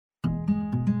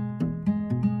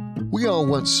We all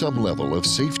want some level of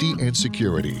safety and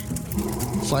security.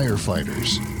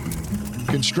 Firefighters,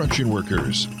 construction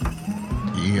workers,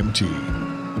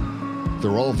 EMT.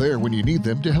 They're all there when you need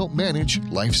them to help manage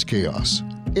life's chaos.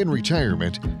 In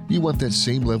retirement, you want that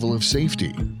same level of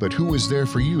safety, but who is there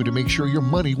for you to make sure your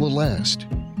money will last?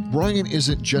 Brian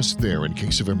isn't just there in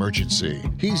case of emergency.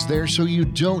 He's there so you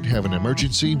don't have an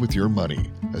emergency with your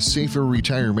money. A safer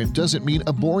retirement doesn't mean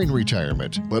a boring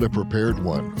retirement, but a prepared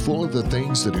one, full of the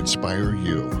things that inspire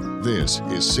you. This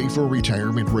is Safer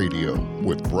Retirement Radio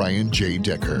with Brian J.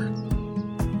 Decker.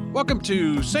 Welcome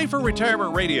to Safer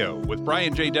Retirement Radio with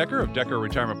Brian J. Decker of Decker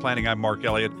Retirement Planning. I'm Mark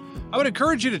Elliott. I would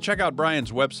encourage you to check out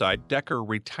Brian's website,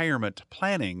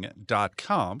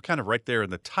 DeckerRetirementPlanning.com. Kind of right there in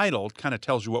the title, kind of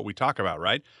tells you what we talk about,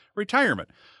 right? Retirement.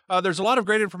 There's a lot of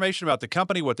great information about the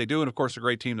company, what they do, and of course, a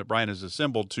great team that Brian has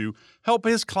assembled to help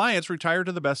his clients retire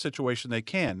to the best situation they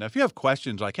can. Now, if you have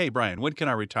questions like, hey, Brian, when can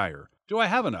I retire? Do I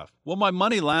have enough? Will my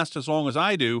money last as long as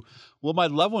I do? Will my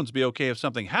loved ones be okay if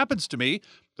something happens to me?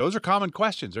 Those are common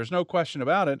questions. There's no question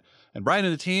about it. And Brian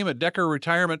and the team at Decker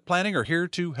Retirement Planning are here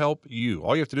to help you.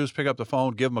 All you have to do is pick up the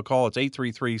phone, give them a call. It's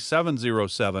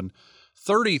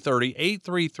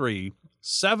 833-707-3030,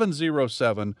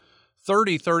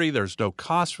 833-707-3030. There's no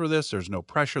cost for this. There's no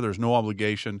pressure. There's no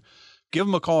obligation. Give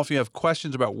them a call if you have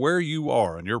questions about where you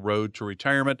are on your road to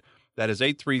retirement. That is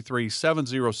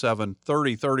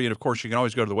 833-707-3030. And, of course, you can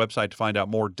always go to the website to find out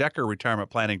more,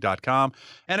 DeckerRetirementPlanning.com.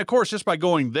 And, of course, just by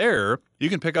going there, you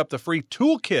can pick up the free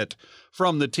toolkit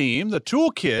from the team. The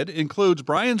toolkit includes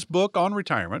Brian's book on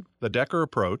retirement, The Decker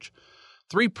Approach,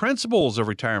 3 Principles of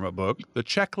Retirement book, the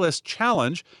Checklist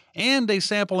Challenge, and a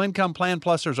sample income plan,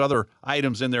 plus there's other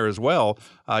items in there as well.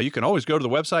 You can always go to the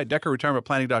website,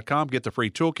 DeckerRetirementPlanning.com, get the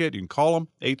free toolkit. You can call them,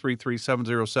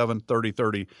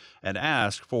 833-707-3030, and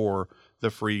ask for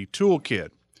the free toolkit,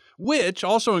 which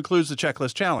also includes the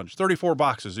Checklist Challenge, 34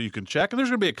 boxes that you can check, and there's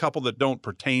going to be a couple that don't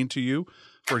pertain to you.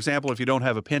 For example, if you don't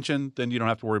have a pension, then you don't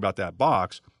have to worry about that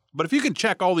box. But if you can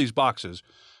check all these boxes,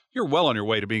 you're well on your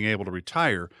way to being able to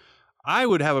retire. I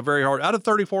would have a very hard, out of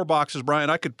 34 boxes,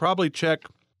 Brian, I could probably check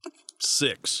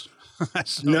 6.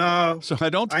 So I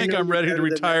don't think I'm ready to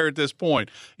retire at this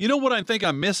point. You know what I think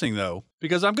I'm missing, though?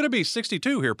 Because I'm going to be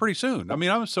 62 here pretty soon. I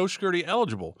mean, I'm Social Security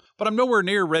eligible, but I'm nowhere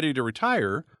near ready to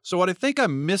retire. So what I think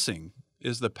I'm missing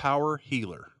is the Power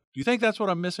Healer. Do you think that's what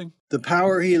I'm missing? The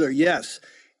Power Healer, yes.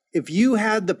 If you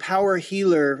had the Power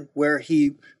Healer where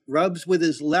he rubs with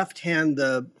his left hand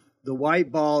the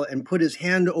white ball and put his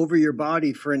hand over your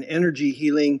body for an energy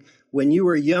healing when you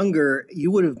were younger,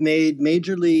 you would have made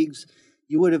major leagues,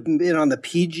 you would have been on the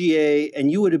PGA,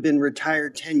 and you would have been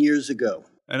retired 10 years ago.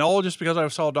 And all just because I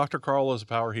saw Dr. Carl as a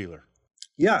Power Healer.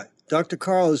 Yeah, Dr.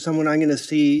 Carl is someone I'm going to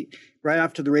see right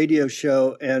after the radio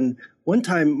show. And one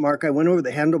time, Mark, I went over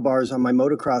the handlebars on my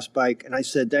motocross bike, and I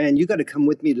said, Diane, you got to come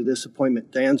with me to this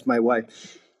appointment. Diane's my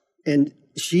wife. And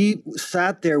she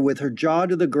sat there with her jaw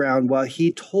to the ground while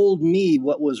he told me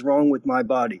what was wrong with my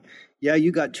body. Yeah,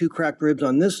 you got 2 cracked ribs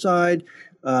on this side.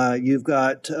 You've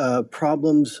got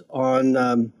problems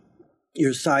on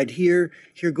your side here.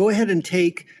 Here, go ahead and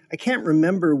take, I can't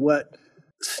remember what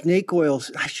snake oil,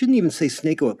 I shouldn't even say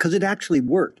snake oil because it actually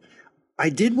worked. I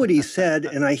did what he said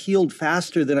and I healed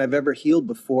faster than I've ever healed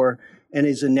before. And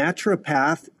he's a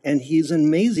naturopath and he's an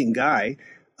amazing guy.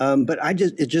 But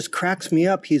it just cracks me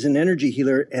up. He's an energy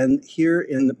healer. And here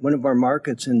in one of our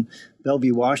markets in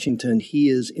Bellevue, Washington, he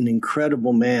is an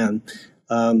incredible man.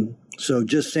 So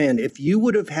just saying, if you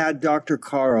would have had Dr.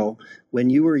 Carl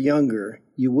when you were younger,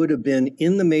 you would have been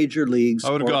in the major leagues.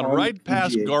 I would have gone right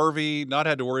past Garvey, not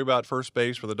had to worry about first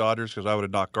base for the Dodgers because I would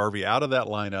have knocked Garvey out of that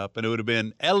lineup, and it would have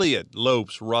been Elliott,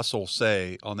 Lopes, Russell,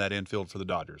 Say on that infield for the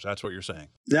Dodgers. That's what you're saying.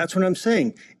 That's what I'm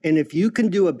saying. And if you can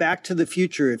do a Back to the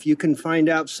Future, if you can find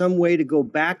out some way to go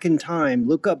back in time,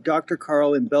 look up Dr.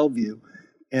 Carl in Bellevue,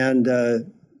 and that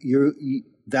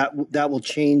will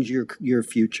change your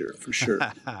future for sure.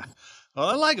 Well,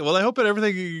 I like it. Well, I hope that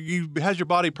everything has your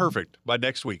body perfect by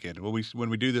next weekend when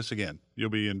we do this again. You'll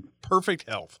be in perfect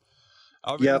health.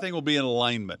 Everything will be in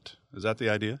alignment. Is that the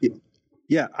idea?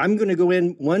 Yeah, I'm going to go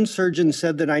in. One surgeon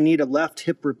said that I need a left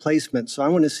hip replacement, so I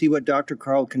want to see what Dr.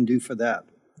 Carl can do for that.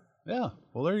 Yeah.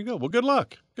 Well, there you go. Well, good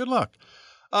luck. Good luck.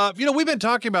 We've been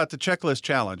talking about the Checklist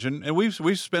Challenge, and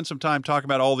we've spent some time talking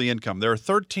about all the income. There are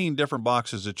 13 different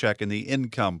boxes to check in the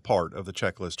income part of the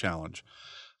Checklist Challenge.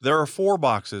 There are 4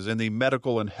 boxes in the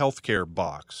medical and healthcare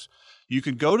box. You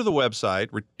can go to the website,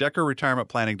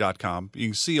 DeckerRetirementPlanning.com. You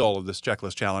can see all of this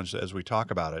checklist challenge as we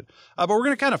talk about it. But we're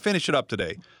going to kind of finish it up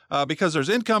today because there's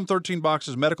income, 13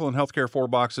 boxes, medical and healthcare, 4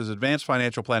 boxes, advanced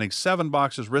financial planning, 7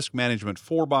 boxes, risk management,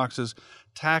 4 boxes,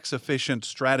 tax-efficient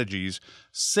strategies,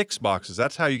 6 boxes.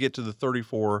 That's how you get to the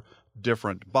 34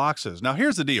 different boxes. Now,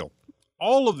 here's the deal.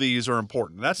 All of these are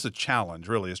important. That's the challenge,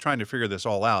 really, is trying to figure this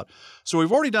all out. So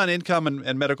we've already done income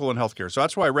and medical and healthcare. So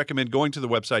that's why I recommend going to the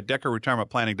website,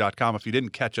 DeckerRetirementPlanning.com, if you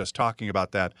didn't catch us talking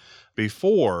about that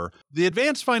before. The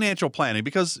advanced financial planning,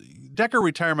 because Decker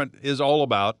Retirement is all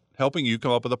about helping you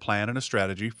come up with a plan and a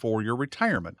strategy for your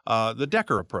retirement. The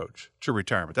Decker approach to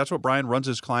retirement. That's what Brian runs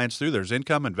his clients through. There's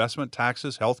income, investment,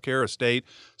 taxes, healthcare, estate,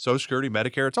 Social Security,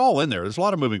 Medicare. It's all in there. There's a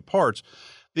lot of moving parts.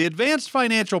 The advanced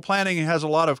financial planning has a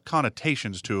lot of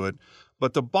connotations to it,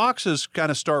 but the boxes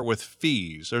kind of start with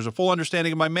fees. There's a full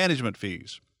understanding of my management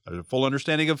fees. There's a full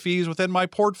understanding of fees within my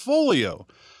portfolio.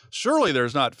 Surely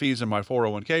there's not fees in my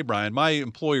 401k, Brian. My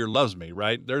employer loves me,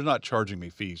 right? They're not charging me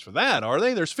fees for that, are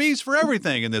they? There's fees for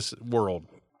everything in this world.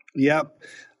 Yep.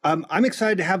 I'm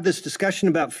excited to have this discussion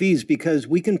about fees because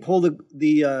we can pull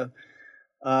the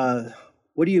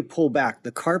what do you pull back?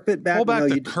 The carpet back? Pull back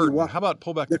the curtain. How about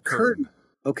pull back the curtain?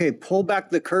 Okay, pull back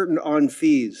the curtain on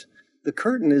fees. The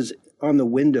curtain is on the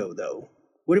window, though.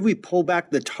 What if we pull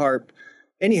back the tarp?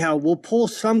 Anyhow, we'll pull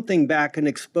something back and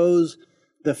expose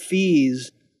the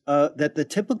fees that the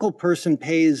typical person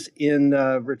pays in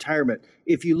retirement.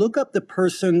 If you look up the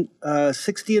person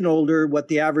 60 and older, what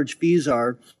the average fees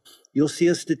are, you'll see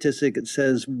a statistic. It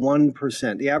says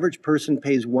 1%. The average person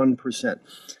pays 1%.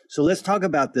 So let's talk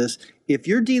about this. If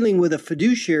you're dealing with a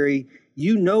fiduciary,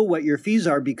 you know what your fees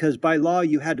are because by law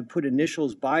you had to put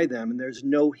initials by them and there's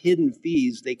no hidden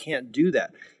fees. They can't do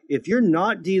that. If you're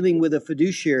not dealing with a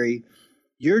fiduciary,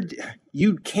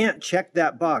 you can't check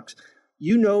that box.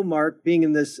 You know, Mark, being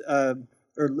in this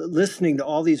or listening to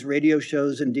all these radio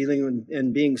shows and dealing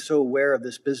and being so aware of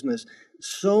this business,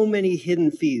 so many hidden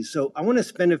fees. So I want to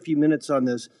spend a few minutes on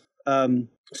this.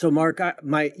 So Mark,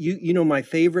 my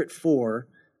favorite 4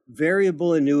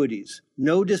 variable annuities,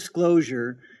 no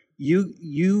disclosure.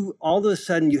 You all of a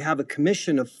sudden you have a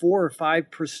commission of 4 or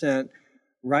 5%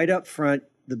 right up front.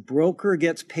 The broker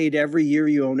gets paid every year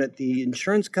you own it. The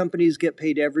insurance companies get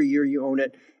paid every year you own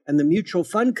it. And the mutual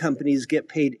fund companies get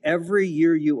paid every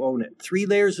year you own it. 3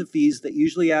 layers of fees that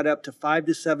usually add up to 5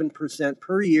 to 7%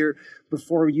 per year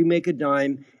before you make a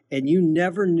dime. And you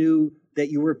never knew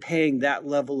that you were paying that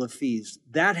level of fees.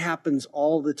 That happens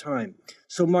all the time.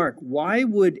 So Mark, why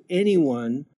would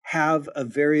anyone have a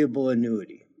variable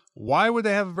annuity? Why would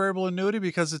they have a variable annuity?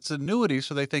 Because it's annuity,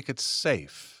 so they think it's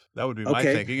safe. That would be my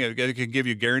thinking. It can give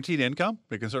you guaranteed income.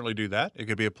 It can certainly do that. It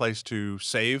could be a place to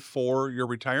save for your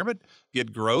retirement,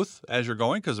 get growth as you're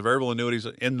going, because the variable annuities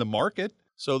are in the market.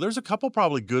 So there's a couple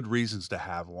probably good reasons to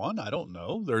have one. I don't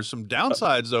know. There's some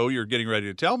downsides, though, you're getting ready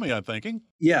to tell me, I'm thinking.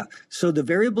 Yeah. So the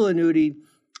variable annuity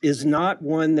is not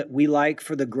one that we like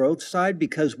for the growth side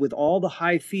because with all the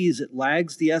high fees, it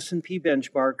lags the S&P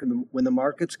benchmark when the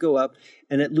markets go up,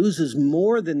 and it loses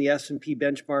more than the S&P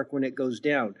benchmark when it goes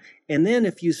down. And then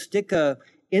if you stick a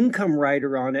income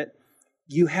rider on it,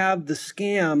 you have the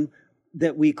scam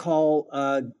that we call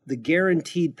the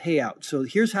guaranteed payout. So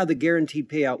here's how the guaranteed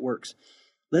payout works.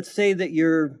 Let's say that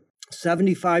you're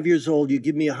 75 years old, you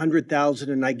give me $100,000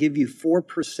 and I give you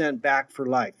 4% back for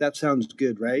life. That sounds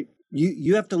good, right?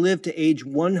 You have to live to age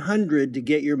 100 to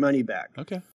get your money back.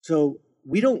 Okay. So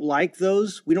we don't like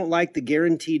those. We don't like the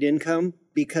guaranteed income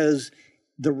because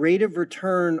the rate of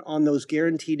return on those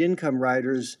guaranteed income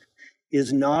riders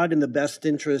is not in the best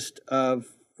interest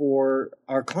for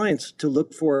our clients to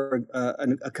look for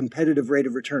a competitive rate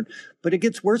of return. But it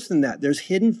gets worse than that. There's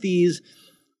hidden fees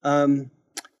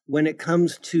when it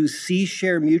comes to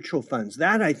C-share mutual funds.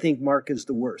 That, I think, Mark, is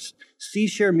the worst.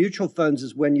 C-share mutual funds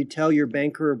is when you tell your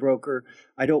banker or broker,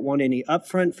 I don't want any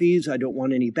upfront fees, I don't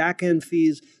want any back-end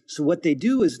fees. So what they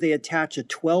do is they attach a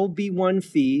 12B1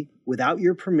 fee without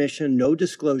your permission, no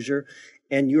disclosure,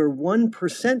 and your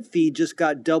 1% fee just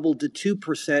got doubled to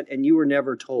 2% and you were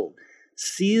never told.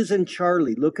 C is in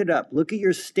Charlie. Look it up. Look at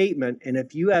your statement. And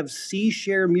if you have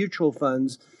C-share mutual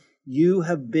funds, you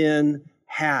have been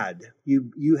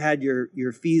you had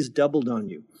your fees doubled on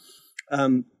you.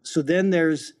 So then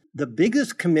there's the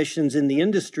biggest commissions in the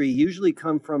industry usually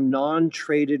come from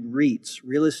non-traded REITs,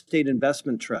 real estate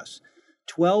investment trusts.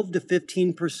 12 to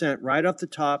 15% right off the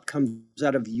top comes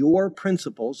out of your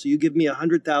principal. So you give me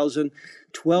 $100,000,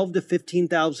 12 to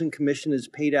 15,000 commission is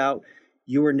paid out.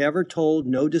 You were never told,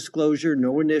 no disclosure,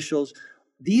 no initials.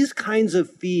 These kinds of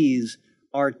fees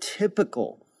are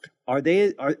typical. Are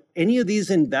any of these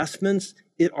investments,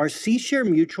 are C-share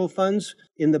mutual funds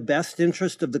in the best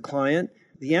interest of the client?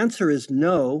 The answer is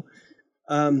no.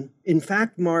 In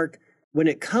fact, Mark, when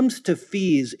it comes to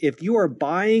fees, if you are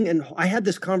buying, and I had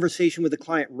this conversation with a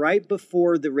client right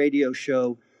before the radio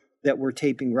show that we're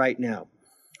taping right now.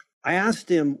 I asked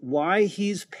him why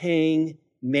he's paying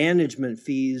management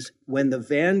fees when the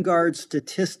Vanguard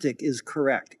statistic is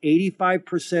correct.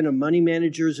 85% of money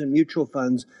managers and mutual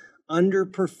funds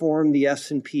underperform the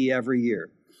S&P every year.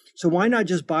 So why not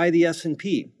just buy the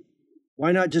S&P?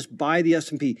 Why not just buy the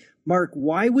S&P? Mark,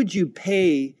 why would you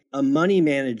pay a money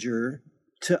manager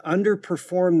to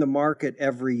underperform the market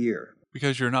every year?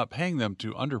 Because you're not paying them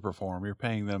to underperform. You're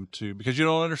paying them because you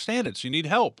don't understand it. So you need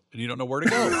help and you don't know where to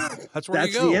go. That's where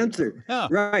you go. That's the answer. Yeah.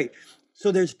 Right.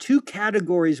 So there's two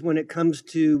categories when it comes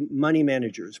to money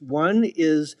managers. One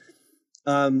is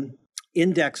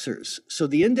indexers. So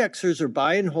the indexers are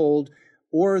buy and hold,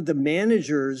 or the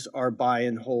managers are buy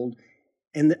and hold.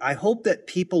 And I hope that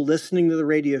people listening to the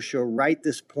radio show write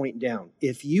this point down.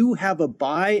 If you have a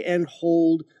buy and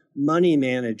hold money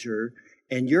manager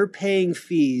and you're paying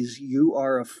fees, you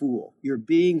are a fool. You're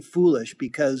being foolish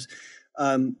because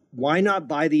why not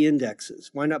buy the indexes?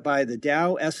 Why not buy the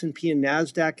Dow, S&P, and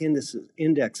NASDAQ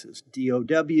indexes,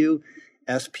 DOW,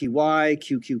 SPY,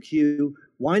 QQQ?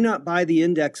 Why not buy the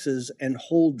indexes and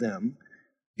hold them?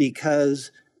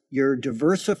 Because you're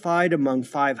diversified among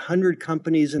 500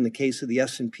 companies in the case of the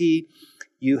S&P.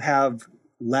 You have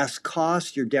less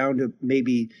cost. You're down to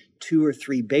maybe 2 or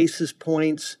 3 basis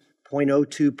points,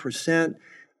 0.02%,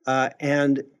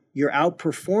 and you're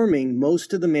outperforming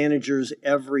most of the managers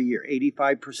every year,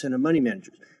 85% of money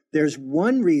managers. There's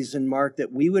one reason, Mark,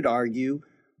 that we would argue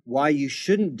why you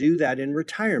shouldn't do that in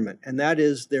retirement, and that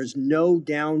is there's no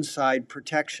downside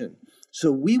protection.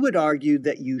 So we would argue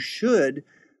that you should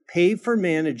pay for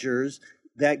managers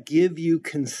that give you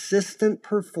consistent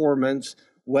performance,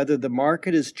 whether the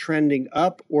market is trending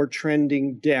up or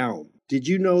trending down. Did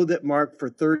you know that, Mark, for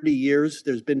 30 years,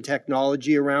 there's been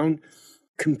technology around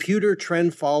computer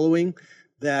trend following,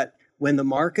 that when the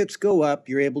markets go up,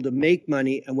 you're able to make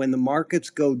money, and when the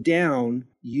markets go down,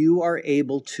 you are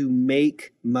able to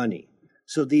make money.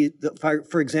 So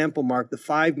for example, Mark, the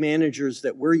 5 managers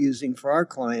that we're using for our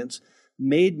clients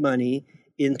made money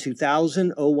in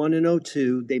 2000, 01, and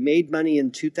 02. They made money in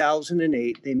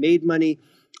 2008. They made money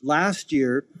last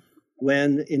year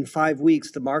when in 5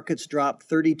 weeks, the markets dropped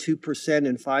 32%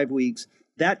 in 5 weeks.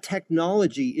 That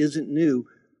technology isn't new.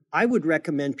 I would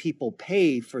recommend people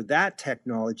pay for that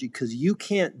technology because you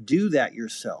can't do that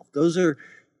yourself. Those are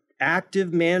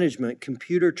active management,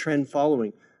 computer trend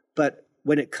following. But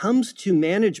when it comes to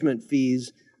management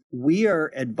fees, we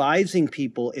are advising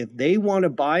people if they want to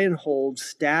buy and hold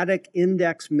static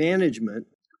index management,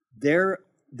 they're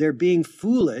being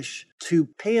foolish to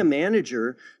pay a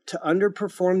manager to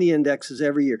underperform the indexes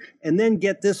every year. And then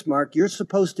get this, Mark, you're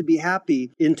supposed to be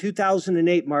happy. In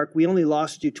 2008, Mark, we only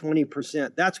lost you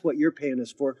 20%. That's what you're paying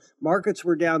us for. Markets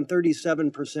were down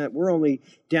 37%. We're only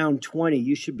down 20.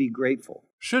 You should be grateful.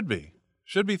 Should be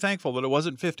thankful that it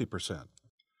wasn't 50%.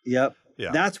 Yep.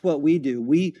 Yeah. That's what we do.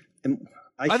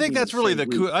 I think that's really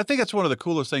I think that's one of the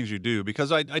coolest things you do,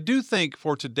 because I do think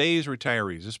for today's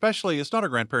retirees, especially, it's not a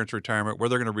grandparents' retirement where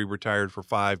they're going to be retired for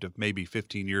 5 to maybe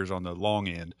 15 years on the long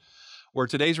end. Where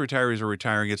today's retirees are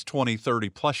retiring, it's 20, 30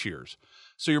 plus years.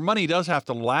 So your money does have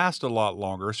to last a lot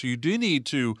longer. So you do need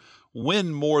to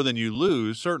win more than you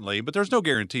lose, certainly, but there's no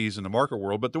guarantees in the market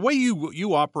world. But the way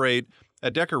you operate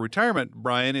at Decker Retirement,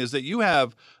 Brian, is that you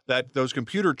have those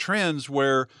computer trends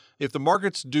where if the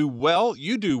markets do well,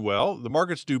 you do well. The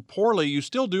markets do poorly, you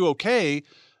still do okay.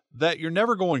 That you're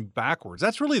never going backwards.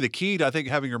 That's really the key to, I think,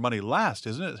 having your money last,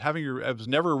 isn't it? It's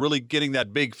never really getting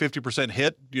that big 50%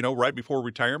 hit, right before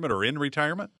retirement or in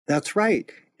retirement. That's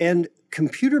right. And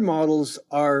computer models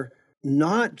are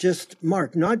not just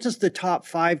the top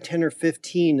 5, 10, or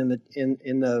 15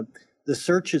 in the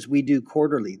searches we do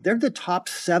quarterly. They're the top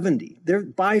 70. They're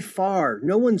by far,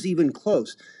 no one's even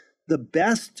close. The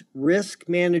best risk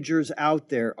managers out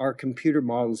there are computer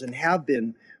models and have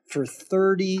been for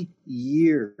 30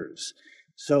 years.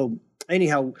 So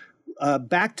anyhow,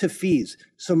 back to fees.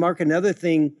 So Mark, another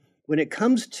thing, when it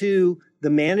comes to the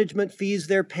management fees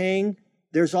they're paying,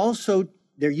 there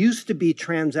used to be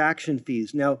transaction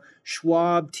fees. Now,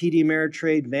 Schwab, TD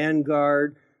Ameritrade,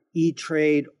 Vanguard,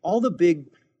 E-Trade, all the big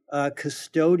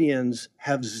custodians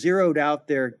have zeroed out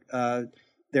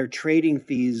their trading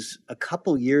fees a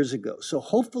couple years ago. So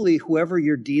hopefully whoever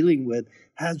you're dealing with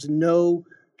has no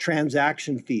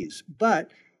transaction fees. But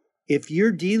if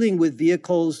you're dealing with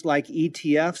vehicles like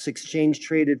ETFs, exchange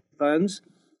traded funds,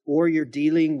 or you're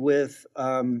dealing with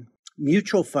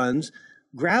mutual funds,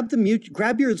 grab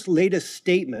your latest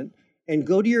statement and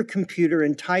go to your computer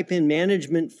and type in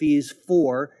management fees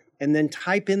for, and then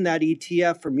type in that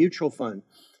ETF or mutual fund.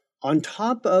 On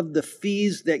top of the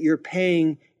fees that you're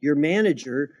paying your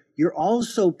manager, you're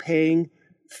also paying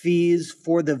fees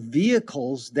for the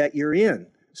vehicles that you're in.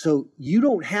 So you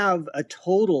don't have a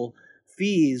total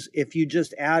fees if you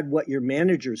just add what your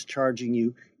manager's charging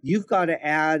you. You've got to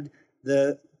add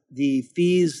the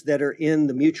fees that are in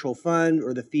the mutual fund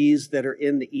or the fees that are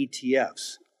in the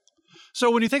ETFs. So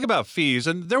when you think about fees,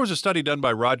 and there was a study done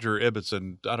by Roger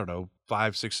Ibbotson, I don't know,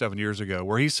 5, 6, 7 years ago,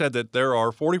 where he said that there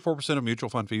are 44% of mutual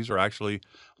fund fees are actually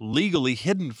legally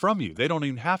hidden from you. They don't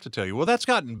even have to tell you. Well, that's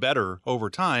gotten better over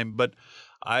time, but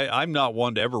I'm not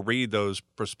one to ever read those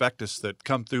prospectus that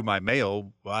come through my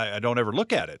mail. I don't ever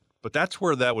look at it, but that's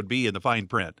where that would be in the fine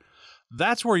print.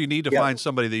 That's where you need to find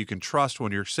somebody that you can trust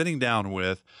when you're sitting down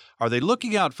with. Are they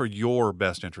looking out for your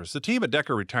best interests? The team at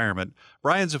Decker Retirement,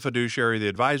 Brian's a fiduciary, the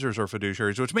advisors are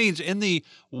fiduciaries, which means in the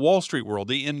Wall Street world,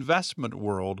 the investment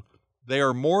world, they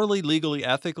are morally, legally,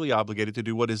 ethically obligated to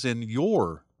do what is in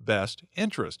your best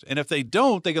interest. And if they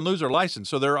don't, they can lose their license.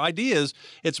 So their idea is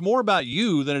it's more about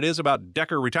you than it is about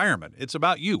Decker Retirement. It's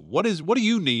about you. What do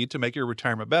you need to make your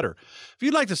retirement better? If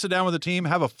you'd like to sit down with the team,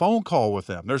 have a phone call with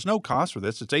them. There's no cost for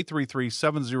this. It's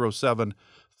 833-707-3030,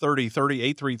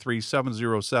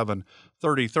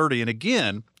 833-707-3030. And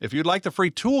again, if you'd like the free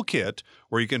toolkit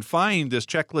where you can find this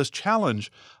checklist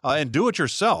challenge and do it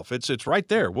yourself, it's right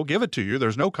there. We'll give it to you.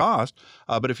 There's no cost.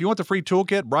 But if you want the free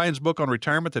toolkit, Brian's book on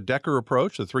retirement, The Decker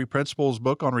Approach, the 3 Principles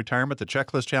book on retirement, the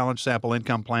checklist challenge, sample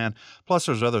income plan, plus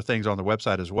there's other things on the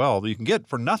website as well that you can get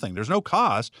for nothing. There's no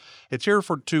cost. It's here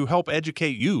to help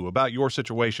educate you about your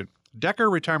situation.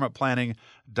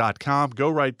 DeckerRetirementPlanning.com. Go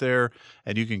right there,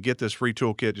 and you can get this free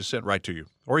toolkit just sent right to you.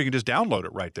 Or you can just download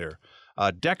it right there.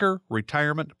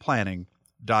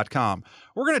 DeckerRetirementPlanning.com.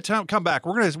 We're going to come back.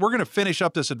 We're going to finish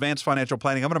up this advanced financial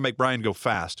planning. I'm going to make Brian go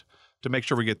fast to make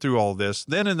sure we get through all of this.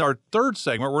 Then in our third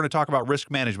segment, we're going to talk about risk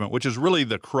management, which is really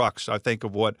the crux, I think,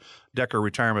 of what Decker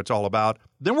Retirement's all about.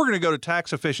 Then we're going to go to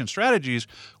tax-efficient strategies,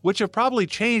 which have probably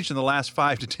changed in the last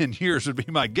 5 to 10 years, would be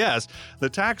my guess. The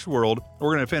tax world,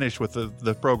 we're going to finish with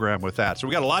the program with that. So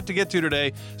we got a lot to get to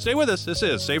today. Stay with us. This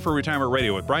is Safer Retirement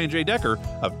Radio with Brian J. Decker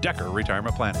of Decker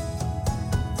Retirement Planning.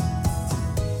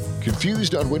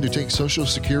 Confused on when to take Social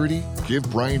Security? Give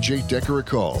Brian J. Decker a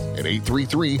call at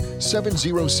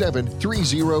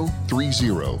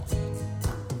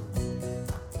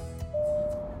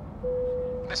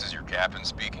 833-707-3030. This is your captain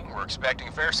speaking. We're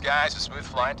expecting fair skies, a smooth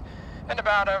flight, and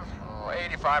about a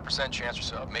 85% chance or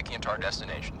so of making it to our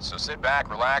destination. So sit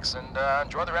back, relax, and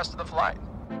enjoy the rest of the flight.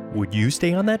 Would you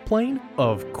stay on that plane?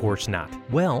 Of course not.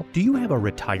 Well, do you have a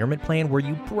retirement plan where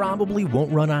you probably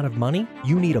won't run out of money?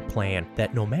 You need a plan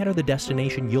that no matter the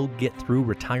destination, you'll get through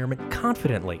retirement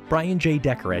confidently. Brian J.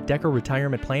 Decker at Decker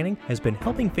Retirement Planning has been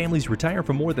helping families retire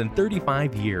for more than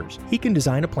 35 years. He can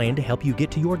design a plan to help you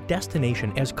get to your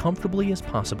destination as comfortably as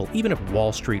possible, even if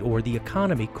Wall Street or the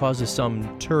economy causes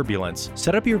some turbulence.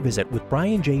 Set up your visit with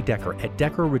Brian J. Decker at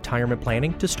Decker Retirement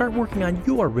Planning to start working on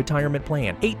your retirement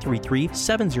plan.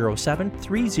 833-707-3030.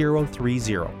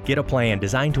 Get a plan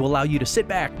designed to allow you to sit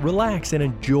back, relax, and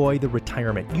enjoy the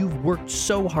retirement you've worked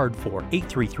so hard for.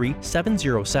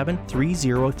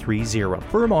 833-707-3030.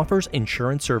 Firm offers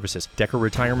insurance services. Decker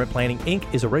Retirement Planning,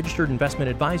 Inc. is a registered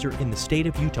investment advisor in the state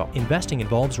of Utah. Investing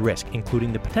involves risk,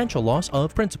 including the potential loss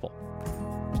of principal.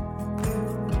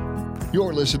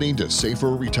 You're listening to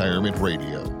Safer Retirement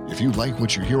Radio. If you like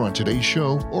what you hear on today's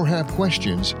show or have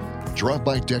questions, drop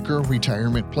by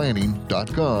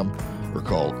DeckerRetirementPlanning.com or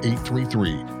call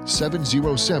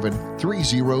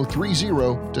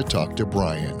 833-707-3030 to talk to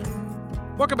Brian.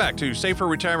 Welcome back to Safer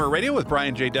Retirement Radio with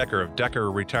Brian J. Decker of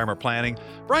Decker Retirement Planning.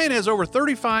 Brian has over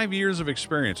 35 years of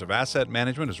experience of asset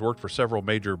management, has worked for several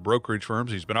major brokerage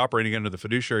firms. He's been operating under the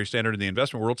fiduciary standard in the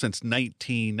investment world since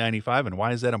 1995. And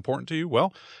why is that important to you?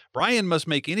 Well, Brian must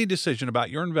make any decision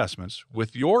about your investments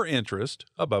with your interest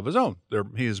above his own.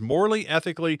 He is morally,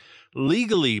 ethically,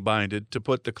 legally binded to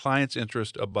put the client's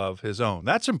interest above his own.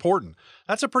 That's important.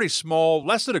 That's a pretty small,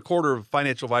 less than a quarter of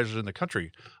financial advisors in the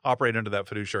country operate under that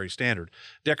fiduciary standard.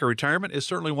 Decker Retirement is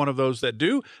certainly one of those that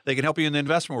do. They can help you in the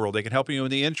investment world. They can help you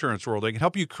in the insurance world. They can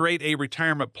help you create a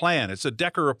retirement plan. It's a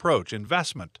Decker approach,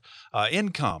 investment,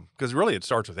 income, because really it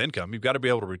starts with income. You've got to be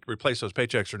able to replace those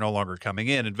paychecks that are no longer coming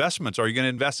in. Investments, are you going to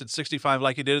invest at 65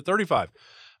 like you did at 35?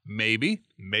 Maybe,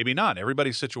 maybe not.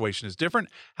 Everybody's situation is different.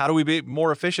 How do we be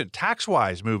more efficient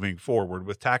tax-wise moving forward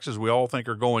with taxes we all think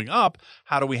are going up?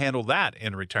 How do we handle that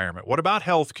in retirement? What about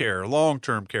health care,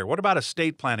 long-term care? What about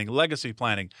estate planning, legacy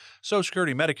planning, Social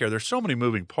Security, Medicare? There's so many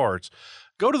moving parts.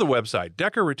 Go to the website,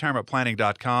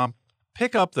 DeckerRetirementPlanning.com.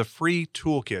 Pick up the free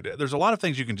toolkit. There's a lot of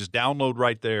things you can just download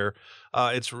right there.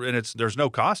 There's no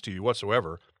cost to you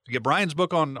whatsoever. You get Brian's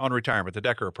book on retirement, The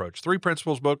Decker Approach, 3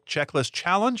 Principles book, Checklist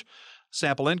Challenge,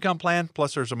 Sample Income Plan,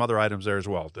 plus there's some other items there as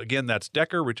well. Again, that's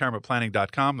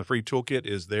DeckerRetirementPlanning.com. The free toolkit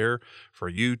is there for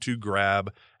you to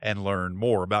grab and learn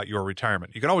more about your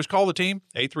retirement. You can always call the team,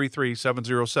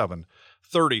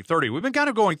 833-707-3030. We've been kind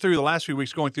of going through the last few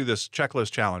weeks, going through this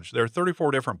checklist challenge. There are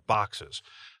 34 different boxes.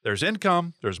 There's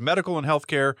income, there's medical and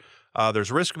healthcare, there's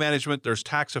risk management, there's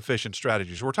tax-efficient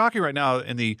strategies. We're talking right now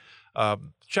in the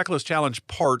checklist challenge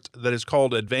part that is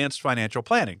called advanced financial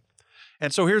planning.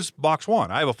 And so here's box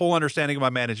 1. I have a full understanding of my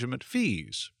management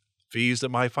fees that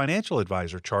my financial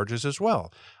advisor charges as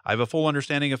well. I have a full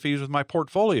understanding of fees with my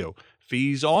portfolio,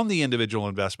 fees on the individual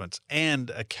investments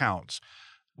and accounts.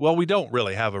 Well, we don't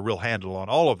really have a real handle on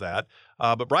all of that,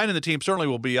 but Brian and the team certainly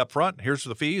will be up front. Here's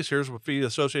the fees. Here's the fee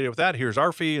associated with that. Here's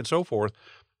our fee and so forth.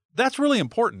 That's really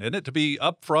important, isn't it, to be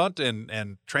upfront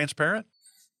and transparent?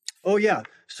 Oh, yeah.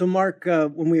 So, Mark,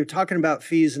 when we were talking about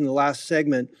fees in the last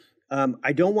segment,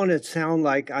 I don't want to sound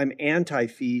like I'm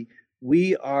anti-fee.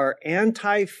 We are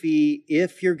anti-fee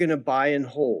if you're going to buy and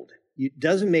hold. It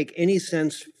doesn't make any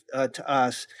sense to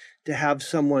us to have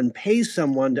someone pay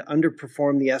someone to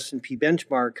underperform the S&P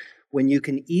benchmark when you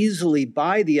can easily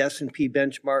buy the S&P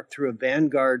benchmark through a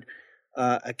Vanguard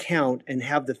account and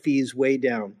have the fees way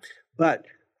down. But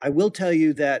I will tell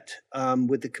you that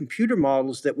with the computer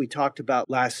models that we talked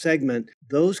about last segment,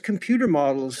 those computer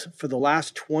models for the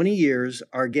last 20 years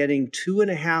are getting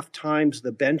 2.5 times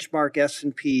the benchmark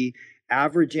S&P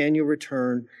average annual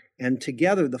return. And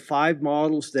together, the 5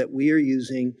 models that we are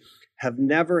using have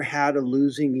never had a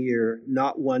losing year,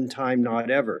 not one time, not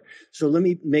ever. So let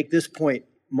me make this point,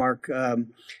 Mark.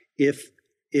 If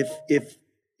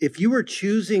you were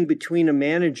choosing between a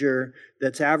manager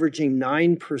that's averaging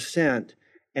 9%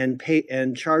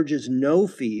 and charges no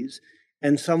fees,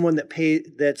 and someone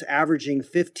that's averaging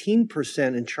 15%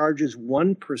 and charges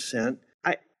 1%,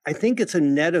 I think it's a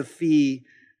net of fee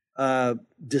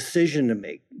decision to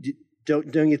make.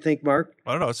 Don't you think, Mark?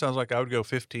 I don't know. It sounds like I would go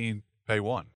 15, pay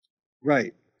 1.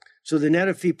 Right. So the net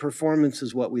of fee performance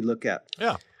is what we look at.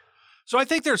 Yeah. So I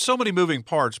think there's so many moving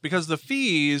parts because the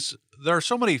fees, there are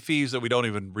so many fees that we don't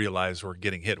even realize we're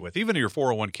getting hit with. Even your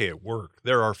 401k at work,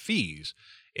 there are fees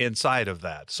inside of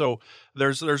that. So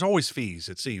there's always fees,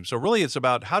 it seems. So really it's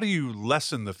about how do you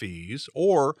lessen the fees,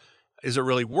 or is it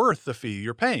really worth the fee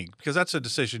you're paying? Because that's a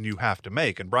decision you have to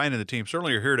make. And Brian and the team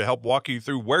certainly are here to help walk you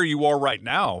through where you are right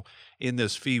now in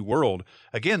this fee world.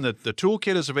 Again, the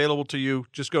toolkit is available to you.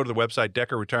 Just go to the website,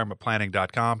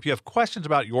 DeckerRetirementPlanning.com. If you have questions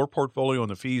about your portfolio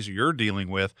and the fees you're dealing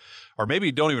with, or maybe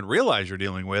you don't even realize you're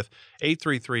dealing with,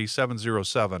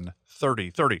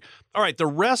 833-707-3030. All right, the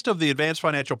rest of the advanced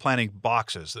financial planning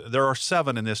boxes, there are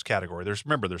 7 in this category. There's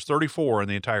 34 in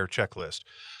the entire checklist.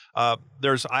 I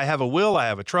have a will, I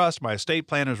have a trust, my estate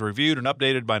plan is reviewed and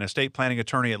updated by an estate planning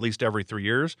attorney at least every 3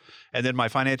 years, and then my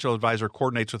financial advisor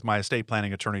coordinates with my estate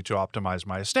planning attorney to optimize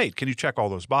my estate. Can you check all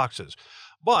those boxes?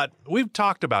 But we've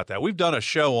talked about that. We've done a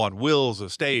show on wills,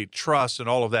 estate, trust, and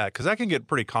all of that, because that can get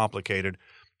pretty complicated,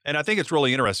 and I think it's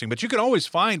really interesting. But you can always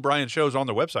find Brian's shows on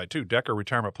the website too,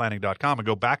 DeckerRetirementPlanning.com, and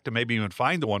go back to maybe even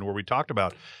find the one where we talked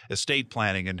about estate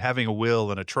planning and having a will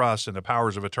and a trust and the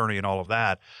powers of attorney and all of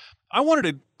that. I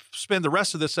wanted to spend the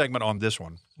rest of this segment on this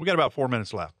one. We got about 4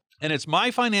 minutes left. And it's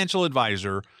my financial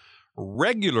advisor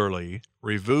regularly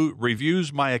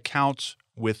reviews my accounts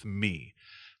with me.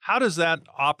 How does that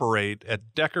operate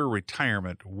at Decker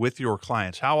Retirement with your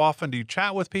clients? How often do you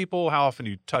chat with people? How often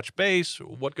do you touch base?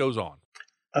 What goes on?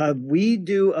 We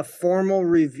do a formal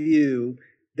review.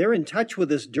 They're in touch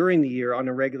with us during the year on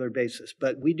a regular basis,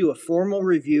 but we do a formal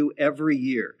review every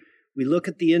year. We look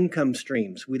at the income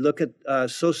streams. We look at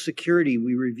Social Security.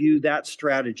 We review that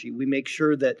strategy. We make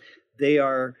sure that they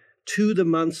are to the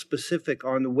month specific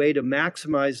on the way to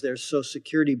maximize their Social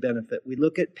Security benefit. We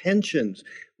look at pensions.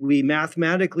 We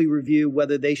mathematically review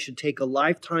whether they should take a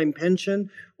lifetime pension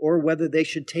or whether they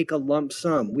should take a lump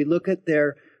sum. We look at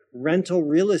their rental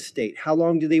real estate. How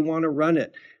long do they want to run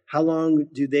it? How long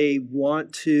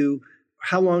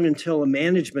until a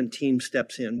management team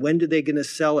steps in? When do they going to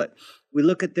sell it? We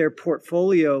look at their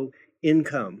portfolio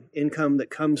income that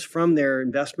comes from their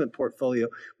investment portfolio.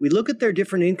 We look at their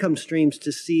different income streams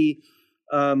to see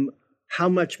how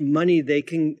much money they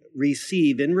can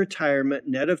receive in retirement,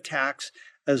 net of tax,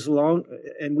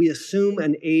 and we assume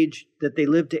an age that they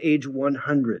live to age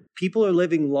 100. People are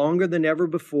living longer than ever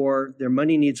before. Their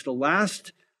money needs to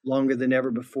last longer than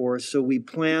ever before. So we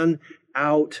plan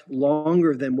out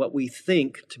longer than what we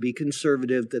think, to be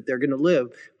conservative, that they're going to live,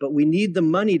 but we need the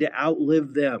money to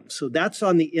outlive them. So that's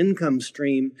on the income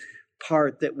stream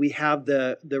part that we have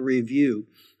the review.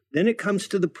 Then it comes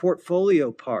to the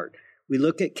portfolio part. We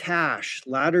look at cash,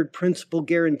 laddered principal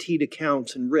guaranteed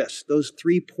accounts, and risk. Those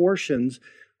three portions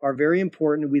are very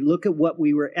important. We look at what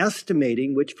we were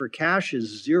estimating, which for cash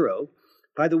is 0.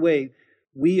 By the way,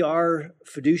 we are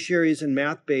fiduciaries and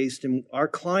math-based, and our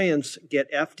clients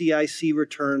get FDIC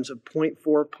returns of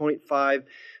 0.4, 0.5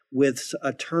 with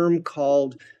a term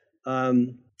called,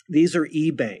 these are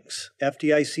e-banks,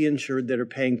 FDIC insured, that are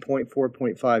paying 0.4,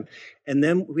 0.5. And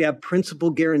then we have principal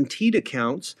guaranteed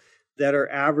accounts that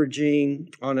are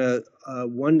averaging on a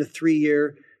 1 to 3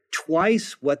 year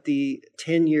twice what the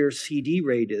 10-year CD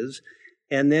rate is.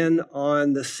 And then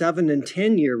on the 7 and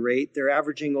 10-year rate, they're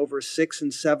averaging over 6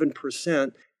 and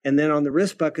 7%. And then on the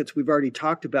risk buckets, we've already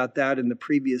talked about that in the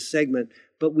previous segment.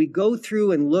 But we go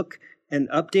through and look and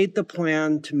update the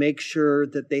plan to make sure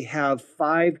that they have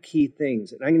 5 key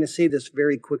things. And I'm going to say this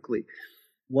very quickly.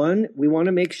 1, we want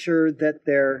to make sure that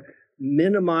they're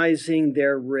minimizing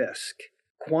their risk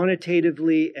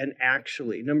quantitatively and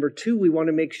actually. Number 2, we want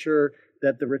to make sure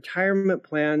that the retirement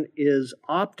plan is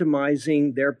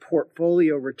optimizing their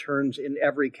portfolio returns in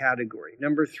every category.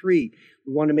 Number 3,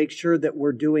 we want to make sure that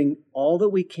we're doing all that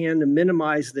we can to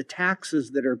minimize the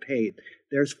taxes that are paid.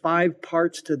 There's 5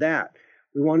 parts to that.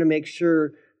 We want to make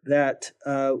sure that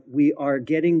we are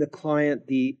getting the client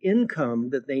the income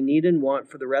that they need and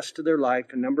want for the rest of their life.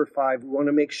 And number 5, we want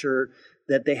to make sure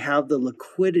that they have the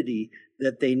liquidity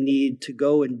that they need to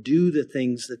go and do the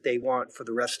things that they want for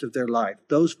the rest of their life.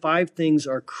 Those 5 things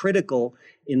are critical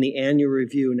in the annual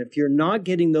review. And if you're not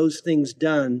getting those things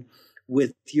done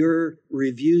with your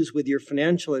reviews with your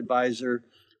financial advisor,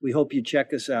 we hope you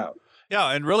check us out.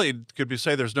 Yeah, and really, could we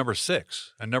say there's number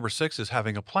 6, and number 6 is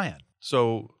having a plan.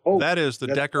 So that is the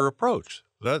Decker approach.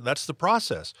 That's the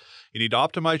process. You need to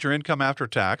optimize your income after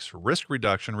tax, risk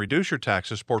reduction, reduce your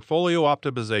taxes, portfolio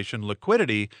optimization,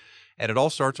 liquidity, and it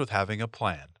all starts with having a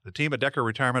plan. The team at Decker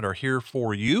Retirement are here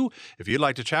for you. If you'd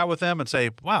like to chat with them and say,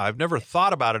 wow, I've never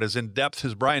thought about it as in-depth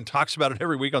as Brian talks about it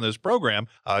every week on this program,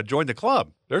 join the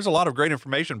club. There's a lot of great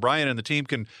information. Brian and the team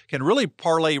can really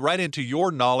parlay right into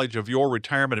your knowledge of your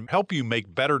retirement and help you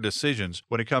make better decisions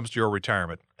when it comes to your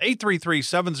retirement.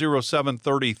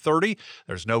 833-707-3030.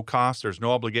 There's no cost. There's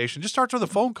no obligation. Just starts with a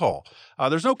phone call.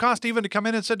 There's no cost even to come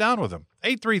in and sit down with them.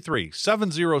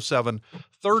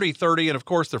 833-707-3030. And, of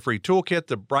course, the free toolkit,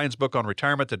 the Brian's book on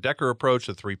retirement, the Decker approach,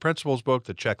 the 3 principles book,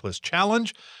 the checklist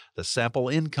challenge, the sample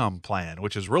income plan,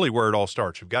 which is really where it all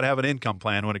starts. You've got to have an income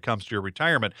plan when it comes to your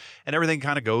retirement, and everything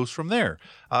kind of goes from there.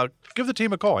 Give the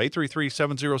team a call,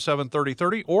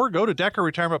 833-707-3030, or go to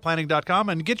DeckerRetirementPlanning.com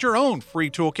and get your own free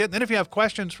toolkit. And then if you have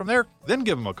questions from there, then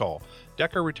give them a call,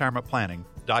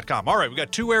 DeckerRetirementPlanning.com. All right, we've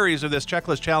got 2 areas of this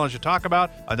checklist challenge to talk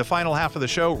about. In the final half of the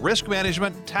show, risk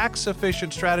management,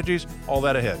 tax-efficient strategies, all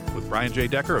that ahead with Brian J.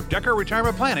 Decker of Decker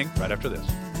Retirement Planning right after this.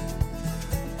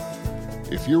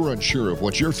 If you're unsure of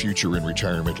what your future in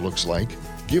retirement looks like,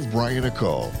 give Brian a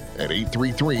call at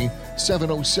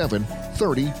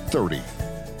 833-707-3030.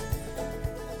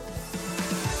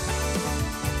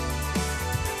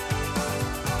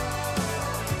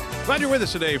 Glad you're with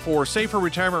us today for Safer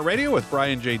Retirement Radio with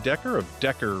Brian J. Decker of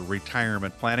Decker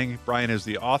Retirement Planning. Brian is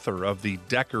the author of the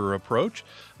Decker Approach.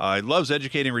 He loves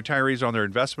educating retirees on their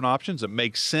investment options that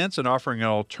make sense and offering an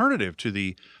alternative to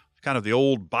the kind of the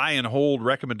old buy and hold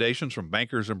recommendations from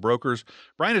bankers and brokers.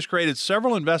 Brian has created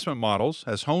several investment models,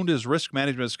 has honed his risk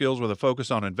management skills with a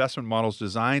focus on investment models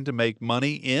designed to make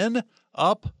money in,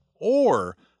 up,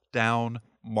 or down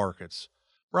markets.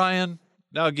 Brian,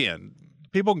 now again,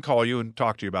 people can call you and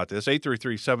talk to you about this,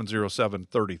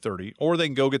 833-707-3030, or they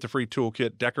can go get the free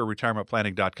toolkit,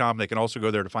 DeckerRetirementPlanning.com. They can also go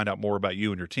there to find out more about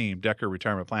you and your team,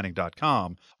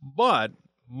 DeckerRetirementPlanning.com. But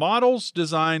models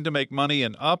designed to make money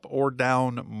in up or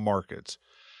down markets.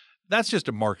 That's just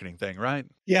a marketing thing, right?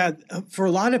 Yeah, for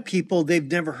a lot of people, they've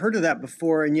never heard of that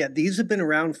before, and yet these have been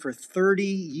around for 30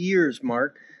 years,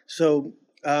 Mark. So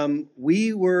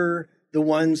we were the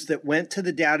ones that went to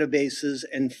the databases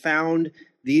and found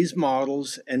these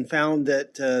models and found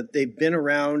that they've been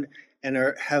around and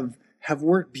have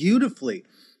worked beautifully.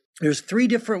 There's 3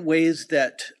 different ways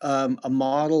that a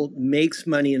model makes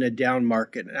money in a down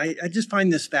market. And I just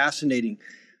find this fascinating.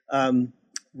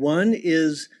 One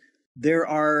is there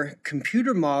are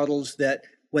computer models that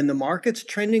when the market's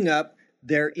trending up,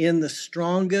 they're in the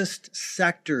strongest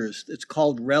sectors. It's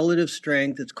called relative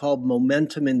strength. It's called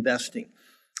momentum investing.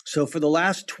 So for the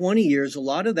last 20 years, a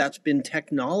lot of that's been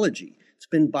technology. It's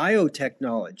been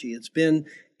biotechnology. It's been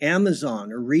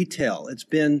Amazon or retail. It's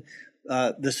been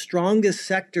the strongest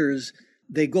sectors.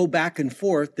 They go back and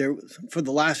forth. There, for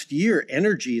the last year,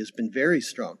 energy has been very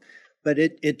strong, but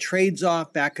it trades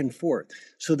off back and forth.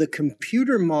 So the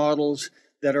computer models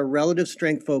that are relative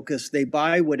strength focused, they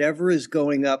buy whatever is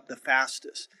going up the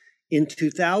fastest. In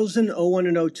 2000, 01,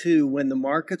 and 02, when the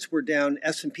markets were down,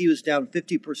 S&P was down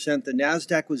 50%, the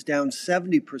NASDAQ was down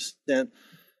 70%,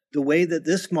 the way that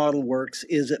this model works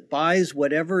is it buys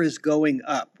whatever is going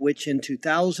up, which in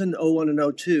 2000, 01,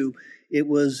 and 02, it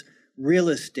was real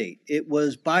estate, it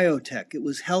was biotech, it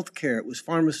was healthcare, it was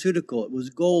pharmaceutical, it was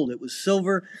gold, it was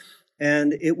silver,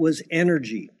 and it was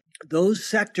energy. Those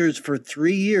sectors for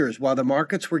 3 years, while the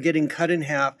markets were getting cut in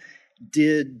half,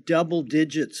 did double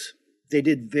digits. They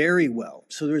did very well.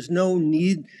 So there's no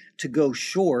need to go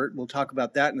short. We'll talk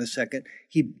about that in a second.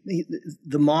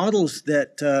 The models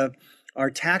that our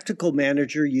tactical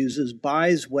manager uses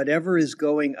buys whatever is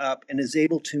going up and is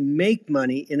able to make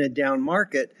money in a down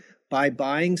market by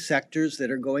buying sectors that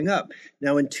are going up.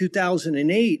 Now, in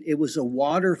 2008, it was a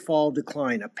waterfall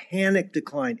decline, a panic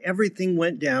decline. Everything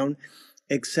went down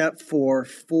except for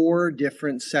 4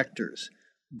 different sectors: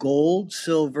 gold,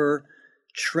 silver,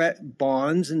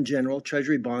 bonds in general,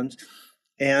 treasury bonds,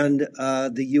 and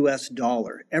the US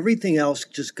dollar. Everything else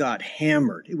just got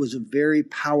hammered. It was a very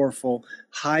powerful,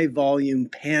 high volume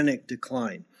panic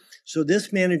decline. So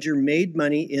this manager made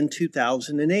money in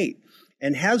 2008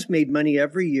 and has made money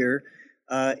every year,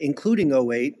 including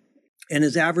 08, and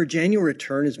his average annual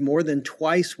return is more than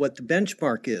twice what the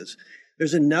benchmark is.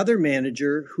 There's another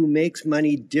manager who makes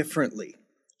money differently.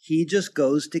 He just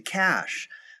goes to cash.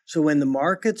 So when the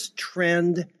market's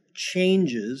trend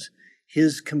changes,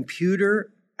 his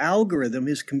computer algorithm,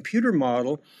 his computer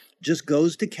model just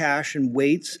goes to cash and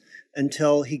waits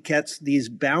until he gets these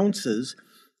bounces,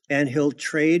 and he'll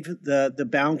trade the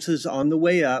bounces on the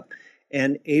way up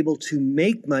and able to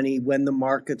make money when the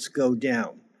markets go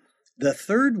down. The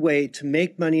third way to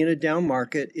make money in a down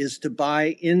market is to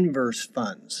buy inverse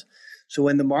funds. So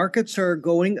when the markets are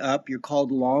going up, you're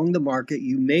called long the market.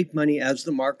 You make money as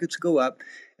the markets go up.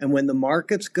 And when the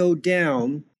markets go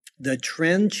down, the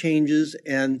trend changes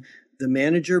and the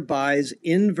manager buys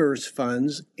inverse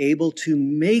funds, able to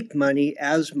make money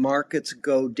as markets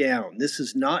go down. This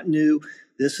is not new.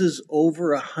 This is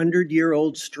over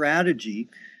 100-year-old strategy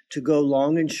to go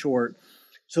long and short.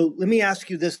 So let me ask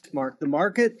you this, Mark. The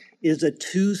market is a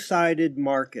two-sided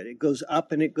market. It goes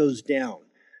up and it goes down.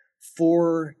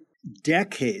 For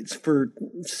decades, for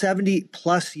 70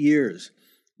 plus years,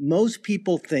 most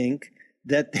people think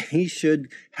that they should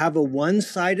have a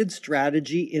one-sided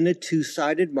strategy in a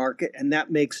two-sided market, and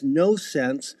that makes no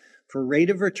sense for rate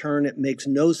of return. It makes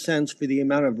no sense for the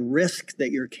amount of risk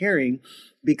that you're carrying,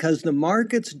 because the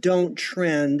markets don't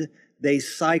trend, they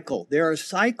cycle. There are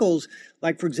cycles,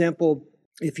 like, for example,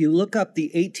 if you look up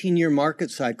the 18-year market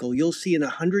cycle, you'll see in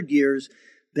 100 years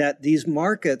that these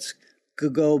markets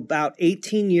could go about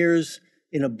 18 years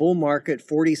in a bull market,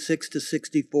 46 to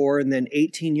 64, and then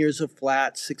 18 years of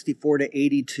flat, 64 to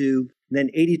 82, and then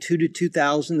 82 to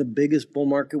 2000, the biggest bull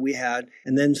market we had.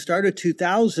 And then start of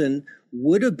 2000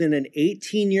 would have been an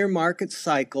 18-year market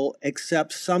cycle,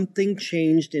 except something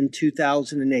changed in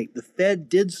 2008. The Fed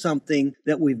did something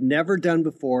that we've never done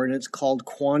before, and it's called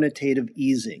quantitative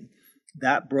easing.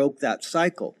 That broke that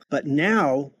cycle. But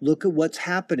now, look at what's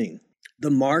happening. The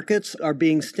markets are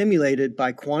being stimulated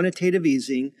by quantitative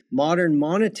easing, modern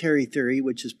monetary theory,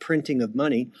 which is printing of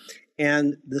money,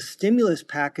 and the stimulus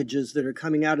packages that are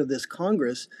coming out of this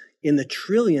Congress in the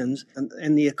trillions,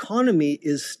 and the economy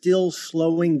is still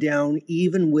slowing down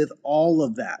even with all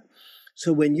of that.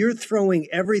 So when you're throwing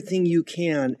everything you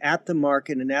can at the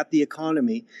market and at the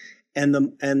economy, and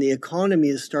the economy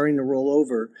is starting to roll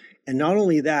over, and not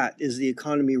only that is the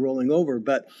economy rolling over,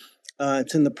 but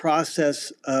it's in the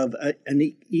process of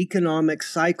an economic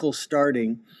cycle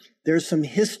starting. There's some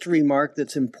history, Mark,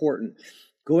 that's important.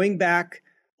 Going back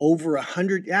over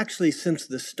 100, actually since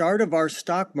the start of our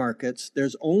stock markets,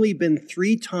 there's only been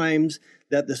 3 times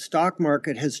that the stock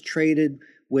market has traded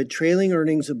with trailing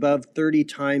earnings above 30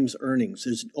 times earnings.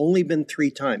 There's only been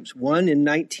 3 times. One in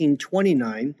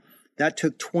 1929, that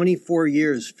took 24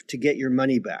 years to get your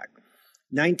money back.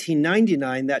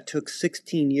 1999, that took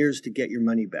 16 years to get your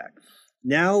money back.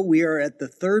 Now we are at the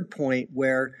third point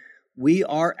where we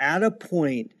are at a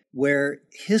point where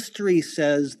history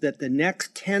says that the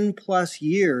next 10 plus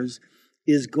years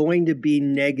is going to be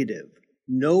negative.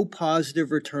 no positive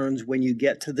returns when you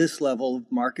get to this level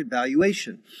of market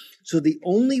valuation. So the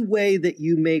only way that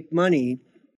you make money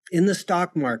in the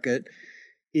stock market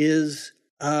is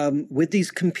with these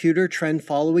computer trend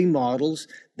following models.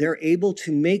 They're able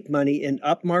to make money in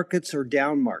up markets or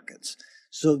down markets.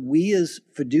 So we as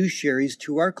fiduciaries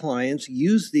to our clients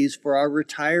use these for our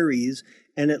retirees,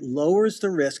 and it lowers the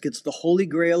risk. It's the holy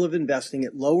grail of investing.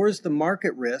 It lowers the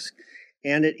market risk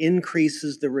and it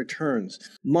increases the returns.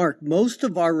 Mark, most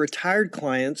of our retired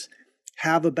clients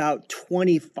have about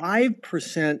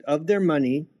 25% of their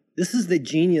money. This is the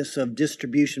genius of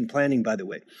distribution planning, by the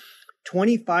way.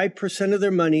 25% of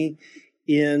their money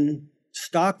in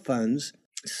stock funds,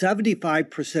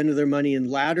 75% of their money in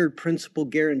laddered principal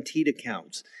guaranteed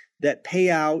accounts that pay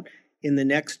out in the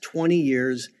next 20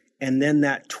 years. And then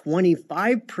that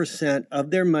 25% of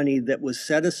their money that was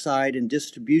set aside in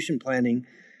distribution planning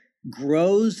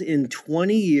grows in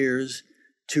 20 years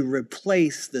to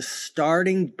replace the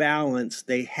starting balance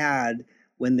they had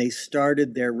when they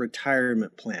started their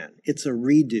retirement plan. It's a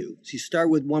redo. So you start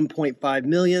with 1.5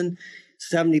 million,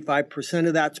 75%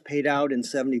 of that's paid out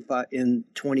in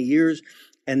 20 years.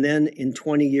 And then in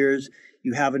 20 years,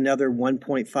 you have another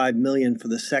 1.5 million for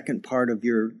the second part of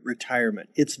your retirement.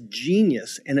 It's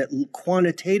genius, and it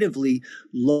quantitatively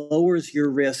lowers your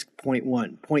risk, point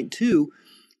one. Point two,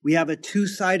 we have a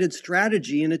two-sided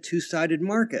strategy in a two-sided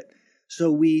market.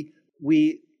 So we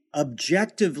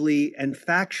objectively and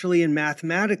factually and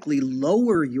mathematically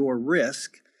lower your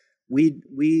risk. We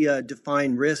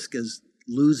define risk as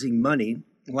losing money. In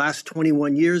the last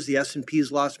 21 years, the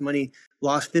S&P's lost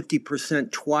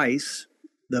 50% twice.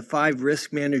 The 5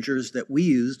 risk managers that we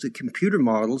use, the computer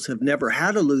models, have never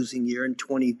had a losing year in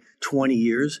 20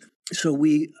 years. So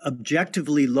we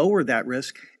objectively lower that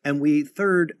risk. And we,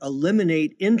 third,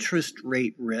 eliminate interest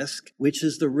rate risk, which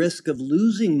is the risk of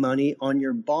losing money on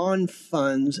your bond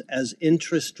funds as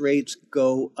interest rates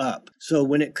go up. So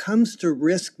when it comes to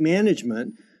risk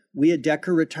management, we at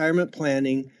Decker Retirement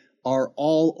Planning are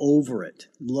all over it,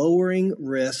 lowering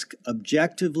risk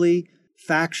objectively,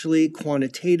 factually,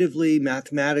 quantitatively,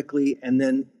 mathematically, and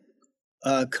then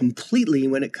completely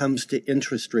when it comes to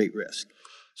interest rate risk.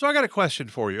 So I got a question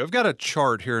for you. I've got a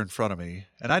chart here in front of me,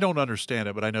 and I don't understand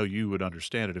it, but I know you would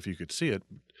understand it if you could see it.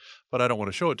 But I don't want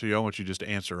to show it to you. I want you just to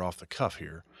answer off the cuff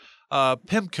here.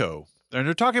 PIMCO, and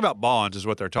they're talking about bonds is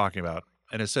what they're talking about.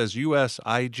 And it says U.S.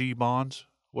 IG bonds.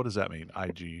 What does that mean,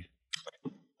 IG?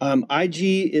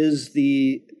 IG is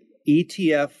the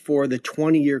ETF for the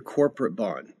 20-year corporate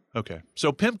bond. Okay.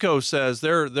 So PIMCO says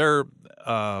they're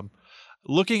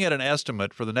looking at an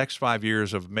estimate for the next 5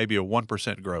 years of maybe a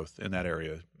 1% growth in that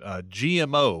area.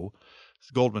 GMO,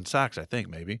 Goldman Sachs, I think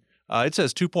maybe, it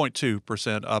says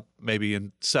 2.2% up maybe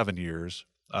in 7 years.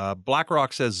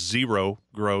 BlackRock says 0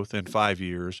 growth in 5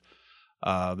 years.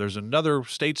 There's another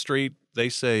State Street, they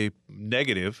say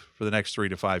negative for the next 3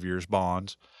 to 5 years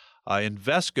bonds.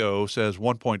 Invesco says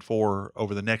 1.4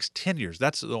 over the next 10 years.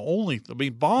 That's the only,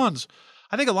 bonds,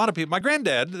 I think a lot of people, my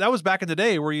granddad, that was back in the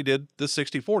day where you did the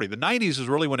 60-40. The 90s is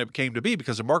really when it came to be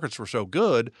because the markets were so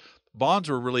good. Bonds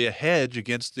were really a hedge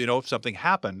against, if something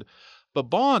happened. But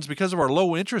bonds, because of our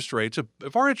low interest rates,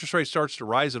 if our interest rate starts to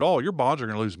rise at all, your bonds are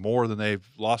going to lose more than they've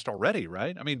lost already,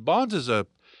 right? I mean, bonds I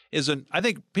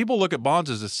think people look at bonds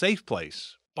as a safe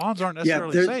place. Bonds aren't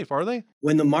necessarily safe, are they?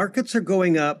 When the markets are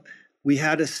going up, we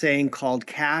had a saying called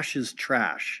cash is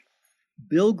trash.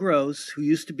 Bill Gross, who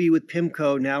used to be with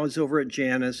PIMCO, now is over at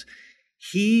Janus.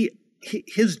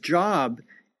 His job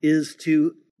is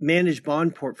to manage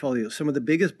bond portfolios, some of the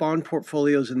biggest bond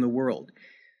portfolios in the world.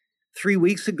 3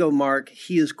 weeks ago, Mark,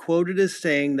 he is quoted as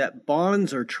saying that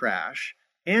bonds are trash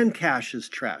and cash is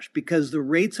trash because the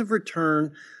rates of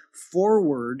return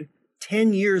forward,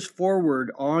 10 years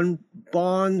forward on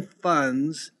bond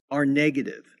funds are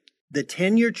negative. The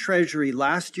 10-year Treasury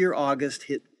last year, August,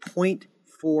 hit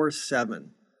 0.47.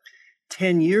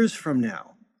 10 years from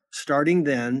now, starting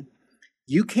then,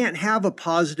 you can't have a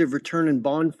positive return in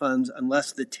bond funds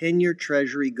unless the 10-year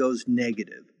Treasury goes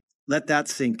negative. Let that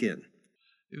sink in.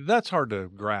 That's hard to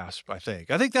grasp, I think.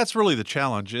 I think that's really the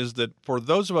challenge is that for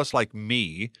those of us like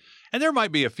me, and there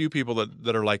might be a few people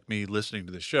that are like me listening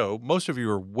to the show, most of you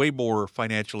are way more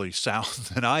financially sound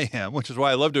than I am, which is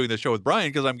why I love doing this show with Brian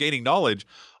because I'm gaining knowledge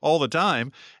all the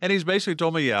time. And he's basically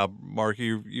told me, yeah, Mark,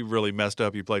 you really messed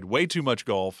up. You played way too much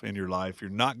golf in your life.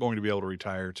 You're not going to be able to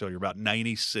retire until you're about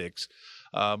 96.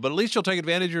 But at least you'll take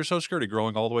advantage of your Social Security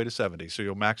growing all the way to 70. So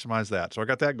you'll maximize that. So I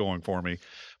got that going for me.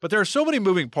 But there are so many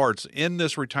moving parts in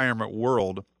this retirement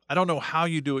world. I don't know how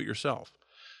you do it yourself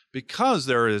because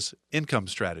there is income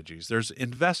strategies, there's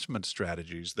investment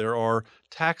strategies, there are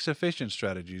tax efficient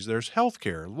strategies, there's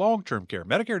healthcare, long-term care.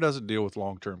 Medicare doesn't deal with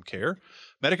long-term care.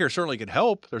 Medicare certainly can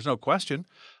help, there's no question,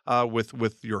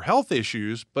 with your health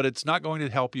issues, but it's not going to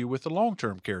help you with the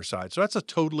long-term care side. So that's a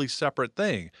totally separate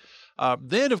thing.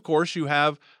 Then, of course, you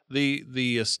have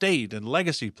the estate and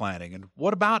legacy planning. And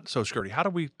what about Social Security? How do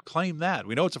we claim that?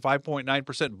 We know it's a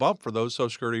 5.9% bump for those Social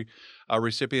Security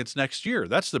recipients next year.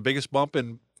 That's the biggest bump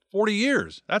in 40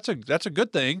 years. That's a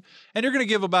good thing. And you're going to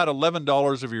give about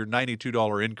 $11 of your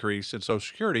 $92 increase in Social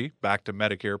Security back to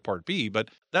Medicare Part B, but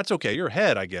that's okay. You're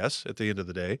ahead, I guess, at the end of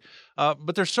the day.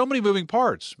 But there's so many moving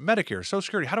parts. Medicare, Social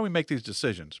Security, how do we make these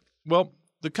decisions? Well,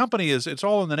 the company it's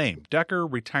all in the name, Decker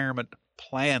Retirement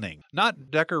Planning,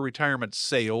 not Decker Retirement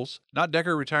Sales, not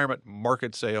Decker Retirement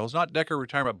Market Sales, not Decker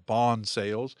Retirement Bond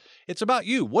Sales. It's about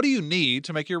you. What do you need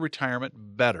to make your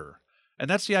retirement better? And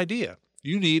that's the idea.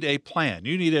 You need a plan.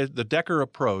 You need the Decker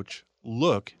approach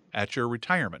look at your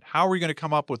retirement. How are we going to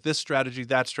come up with this strategy,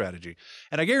 that strategy?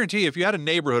 And I guarantee if you had a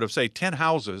neighborhood of, say, 10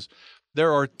 houses,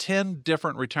 there are 10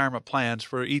 different retirement plans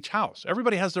for each house.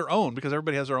 Everybody has their own because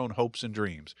everybody has their own hopes and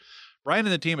dreams. Brian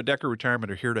and the team at Decker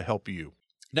Retirement are here to help you.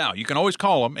 Now, you can always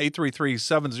call them,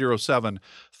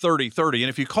 833-707-3030. And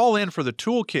if you call in for the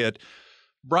toolkit,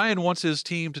 Brian wants his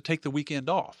team to take the weekend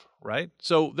off, right?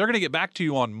 So they're going to get back to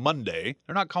you on Monday.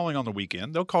 They're not calling on the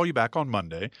weekend. They'll call you back on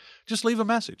Monday. Just leave a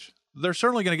message. They're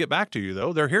certainly going to get back to you,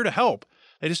 though. They're here to help.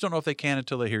 They just don't know if they can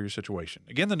until they hear your situation.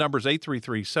 Again, the number is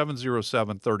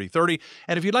 833-707-3030.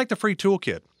 And if you'd like the free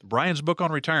toolkit, Brian's book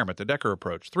on retirement, The Decker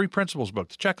Approach, 3 Principles book,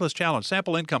 the Checklist Challenge,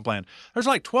 Sample Income Plan, there's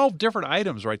like 12 different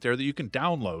items right there that you can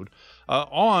download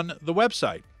on the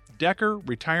website,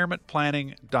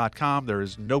 DeckerRetirementPlanning.com. There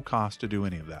is no cost to do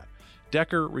any of that.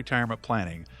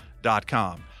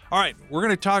 DeckerRetirementPlanning.com. All right, we're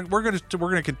going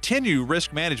to continue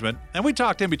risk management, and we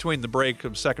talked in between the break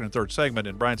of second and third segment,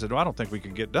 and Brian said, "No, I don't think we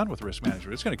can get done with risk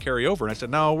management. It's going to carry over." And I said,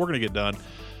 "No, we're going to get done."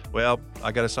 Well,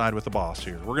 I got to side with the boss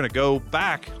here. We're going to go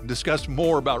back and discuss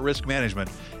more about risk management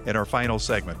in our final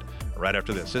segment right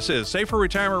after this. This is Safer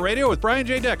Retirement Radio with Brian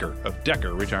J. Decker of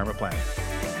Decker Retirement Planning.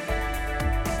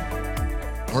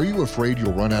 Are you afraid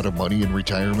you'll run out of money in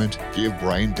retirement? Give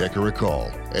Brian Decker a call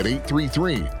at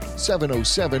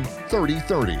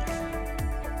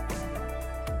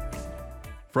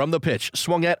 833-707-3030. From the pitch,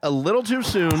 swung at a little too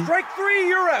soon. Strike 3,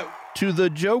 you're out. To the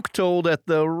joke told at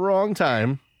the wrong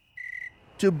time.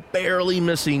 To barely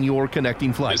missing your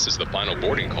connecting flight. This is the final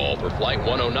boarding call for Flight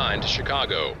 109 to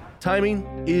Chicago.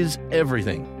 Timing is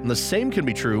everything, and the same can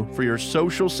be true for your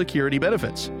Social Security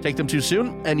benefits. Take them too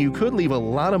soon, and you could leave a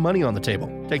lot of money on the table.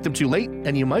 Take them too late,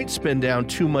 and you might spend down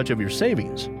too much of your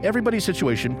savings. Everybody's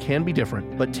situation can be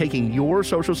different, but taking your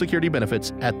Social Security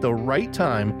benefits at the right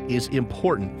time is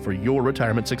important for your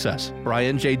retirement success.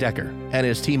 Brian J. Decker and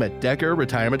his team at Decker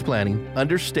Retirement Planning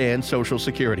understand Social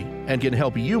Security and can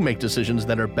help you make decisions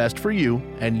that are best for you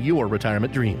and your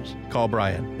retirement dreams. Call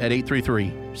Brian at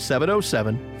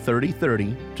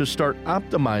 833-707-3030 to start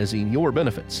optimizing your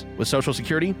benefits. With Social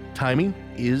Security, timing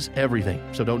is everything,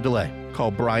 so don't delay.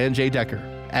 Call Brian J. Decker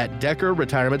at Decker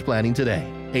Retirement Planning today.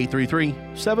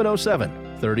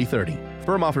 833-707-3030.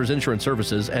 Firm offers insurance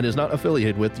services and is not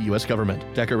affiliated with the U.S. government.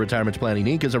 Decker Retirement Planning,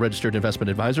 Inc. is a registered investment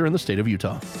advisor in the state of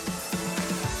Utah.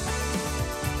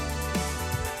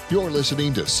 You're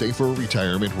listening to Safer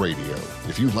Retirement Radio.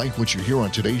 If you like what you hear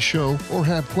on today's show or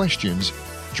have questions,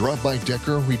 drop by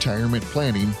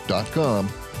DeckerRetirementPlanning.com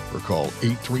or call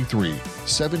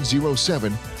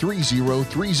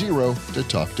 833-707-3030 to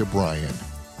talk to Brian.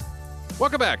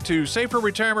 Welcome back to Safer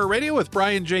Retirement Radio with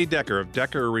Brian J. Decker of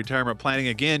Decker Retirement Planning.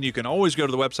 Again, you can always go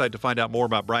to the website to find out more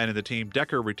about Brian and the team,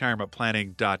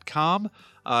 DeckerRetirementPlanning.com.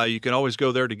 You can always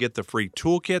go there to get the free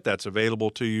toolkit that's available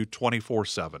to you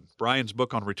 24/7. Brian's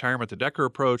book on retirement, The Decker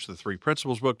Approach, the 3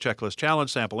 Principles book, Checklist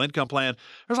Challenge, Sample Income Plan.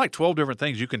 There's like 12 different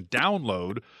things you can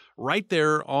download right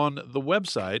there on the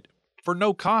website for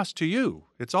no cost to you.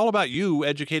 It's all about you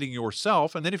educating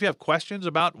yourself. And then if you have questions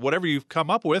about whatever you've come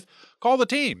up with, call the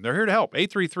team. They're here to help.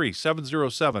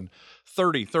 833-707-3030,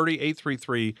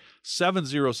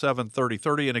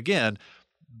 833-707-3030. And again,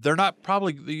 they're not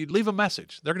probably, you leave a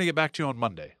message. They're going to get back to you on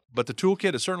Monday. But the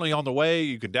toolkit is certainly on the way.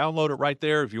 You can download it right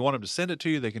there. If you want them to send it to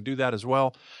you, they can do that as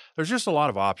well. There's just a lot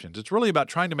of options. It's really about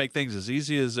trying to make things as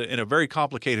easy as in a very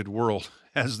complicated world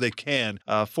as they can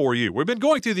for you. We've been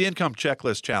going through the Income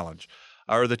Checklist Challenge,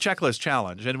 or the Checklist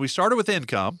Challenge, and we started with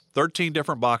income, 13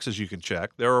 different boxes you can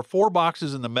check. There are 4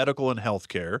 boxes in the medical and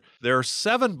healthcare. There are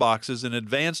 7 boxes in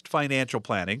advanced financial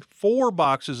planning, 4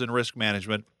 boxes in risk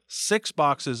management, 6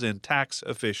 boxes in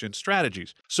tax-efficient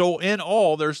strategies. So in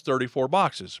all, there's 34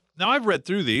 boxes. Now, I've read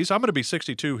through these. I'm going to be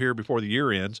 62 here before the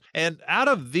year ends. And out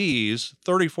of these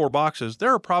 34 boxes,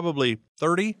 there are probably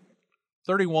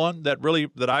 31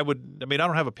 that I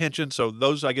don't have a pension, so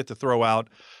those I get to throw out.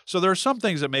 So there are some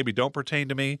things that maybe don't pertain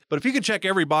to me. But if you can check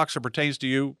every box that pertains to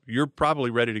you, you're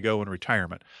probably ready to go in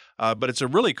retirement. But it's a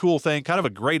really cool thing, kind of a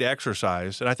great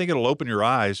exercise. And I think it'll open your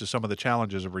eyes to some of the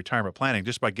challenges of retirement planning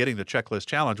just by getting the checklist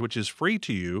challenge, which is free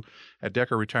to you at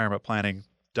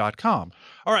DeckerRetirementPlanning.com.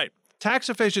 All right,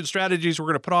 tax-efficient strategies we're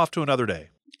going to put off to another day.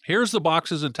 Here's the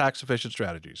boxes in tax-efficient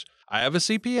strategies. I have a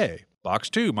CPA.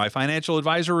 Box 2, my financial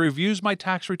advisor reviews my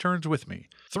tax returns with me.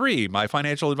 3, my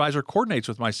financial advisor coordinates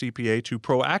with my CPA to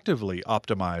proactively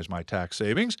optimize my tax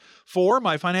savings. 4,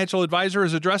 my financial advisor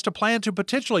has addressed a plan to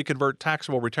potentially convert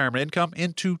taxable retirement income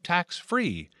into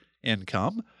tax-free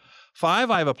income.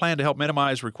 5, I have a plan to help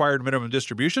minimize required minimum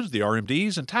distributions, the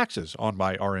RMDs, and taxes on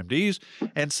my RMDs.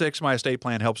 And 6, my estate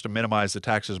plan helps to minimize the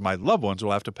taxes my loved ones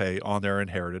will have to pay on their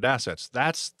inherited assets.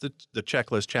 That's the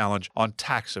checklist challenge on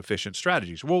tax-efficient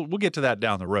strategies. We'll get to that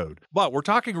down the road. But we're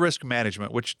talking risk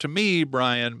management, which to me,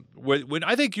 Brian, when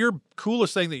I think your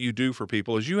coolest thing that you do for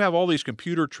people is you have all these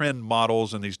computer trend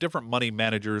models and these different money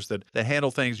managers that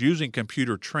handle things using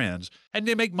computer trends. And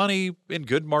they make money in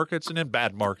good markets and in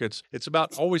bad markets. It's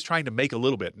about always trying to make a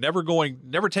little bit, never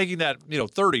taking that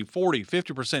 30, 40,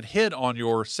 50% hit on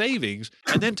your savings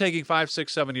and then taking 5,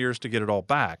 6, 7 years to get it all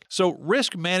back. So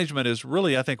risk management is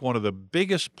really, I think, one of the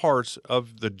biggest parts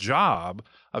of the job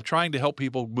of trying to help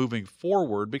people moving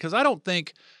forward, because I don't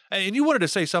think, and you wanted to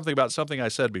say something about something I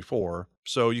said before,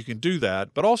 so you can do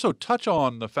that, but also touch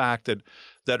on the fact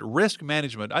that risk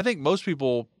management, I think most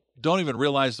people don't even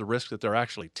realize the risk that they're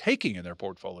actually taking in their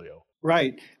portfolio.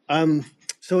 Right.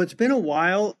 So it's been a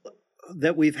while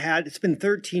that it's been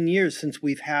 13 years since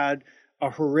we've had a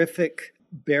horrific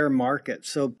bear market.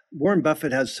 So Warren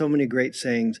Buffett has so many great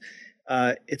sayings.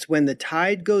 It's when the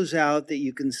tide goes out that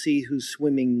you can see who's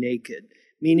swimming naked,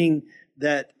 meaning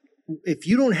that if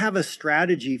you don't have a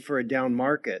strategy for a down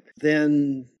market,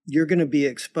 then you're going to be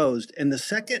exposed. And the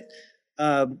second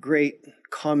great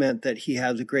comment that he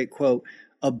has, a great quote,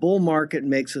 a bull market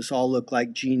makes us all look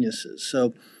like geniuses.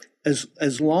 So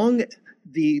as long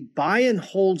the buy and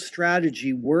hold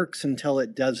strategy works until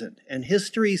it doesn't. And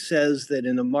history says that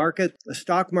in a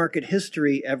stock market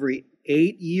history, every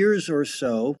 8 years or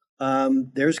so,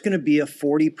 there's going to be a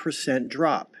 40%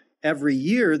 drop. Every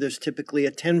year, there's typically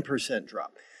a 10%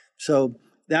 drop. So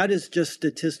that is just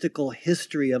statistical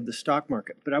history of the stock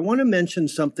market. But I want to mention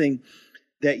something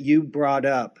that you brought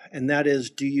up, and that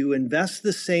is, do you invest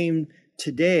the same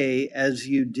today as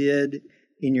you did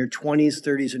in your 20s,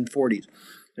 30s, and 40s?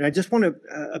 And I just want to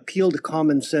appeal to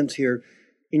common sense here.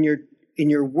 In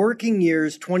your working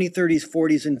years, 20s, 30s,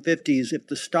 40s, and 50s, if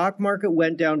the stock market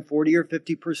went down 40 or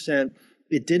 50%,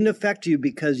 it didn't affect you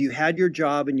because you had your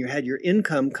job and you had your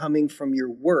income coming from your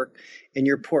work, and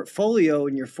your portfolio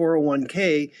and your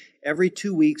 401k, every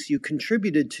 2 weeks you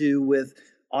contributed to with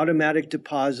automatic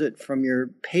deposit from your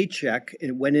paycheck.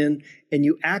 It went in and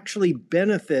you actually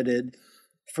benefited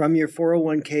from your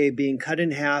 401k being cut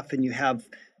in half, and you have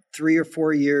 3 or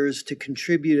 4 years to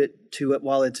contribute to it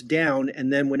while it's down.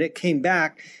 And then when it came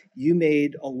back, you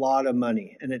made a lot of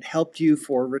money, and it helped you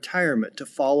for retirement to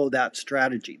follow that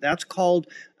strategy. That's called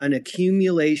an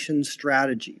accumulation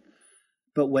strategy.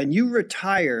 But when you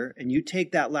retire and you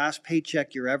take that last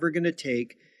paycheck you're ever going to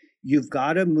take, you've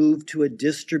got to move to a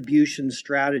distribution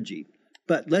strategy.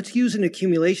 But let's use an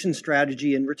accumulation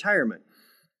strategy in retirement.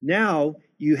 Now,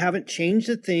 you haven't changed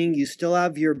a thing. You still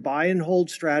have your buy and hold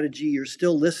strategy. You're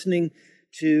still listening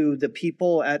to the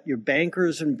people at your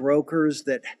bankers and brokers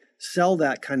that sell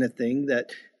that kind of thing,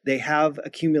 that they have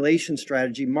accumulation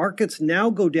strategy. Markets now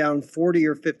go down 40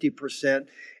 or 50%,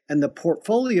 and the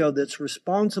portfolio that's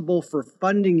responsible for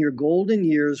funding your golden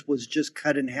years was just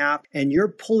cut in half, and you're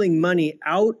pulling money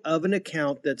out of an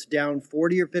account that's down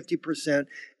 40 or 50%,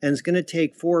 and it's going to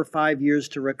take 4 or 5 years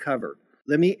to recover.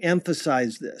 Let me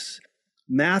emphasize this.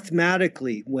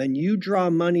 Mathematically, when you draw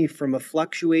money from a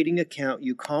fluctuating account,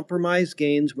 you compromise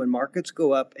gains when markets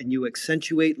go up and you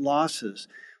accentuate losses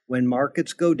when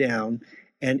markets go down,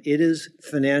 and it is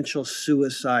financial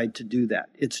suicide to do that.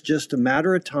 It's just a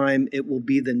matter of time. It will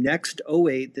be the next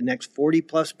 08, the next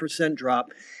 40+%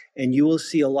 drop, and you will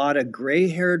see a lot of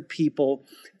gray-haired people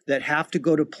that have to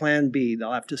go to plan B.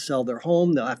 They'll have to sell their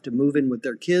home, they'll have to move in with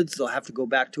their kids, they'll have to go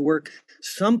back to work,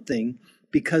 something,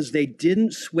 because they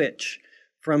didn't switch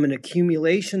from an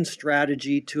accumulation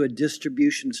strategy to a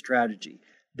distribution strategy.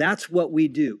 That's what we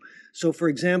do. So for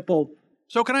example...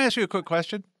 So can I ask you a quick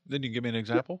question? Then you can give me an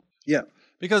example? Yeah.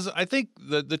 Because I think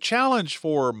the challenge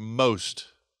for most,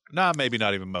 maybe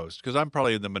not even most, because I'm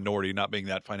probably in the minority not being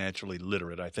that financially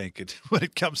literate, I think, when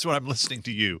it comes to when I'm listening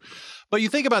to you. But you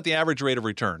think about the average rate of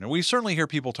return, and we certainly hear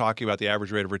people talking about the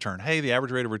average rate of return. Hey, the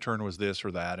average rate of return was this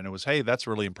or that, and it was, hey, that's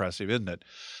really impressive, isn't it?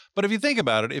 But if you think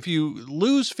about it, if you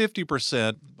lose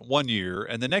 50% one year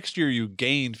and the next year you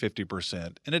gain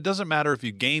 50%, and it doesn't matter if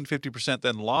you gained 50%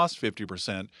 then lost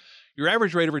 50%, your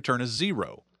average rate of return is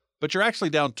 0. But you're actually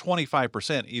down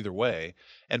 25% either way.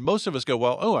 And most of us go,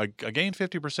 well, I gained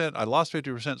 50%, I lost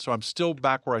 50%, so I'm still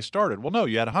back where I started. Well, no,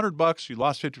 you had $100, you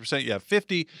lost 50%, you have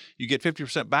 50, you get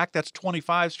 50% back, that's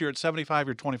 25, so you're at 75,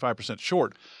 you're 25%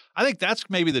 short. I think that's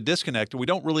maybe the disconnect, and we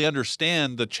don't really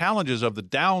understand the challenges of the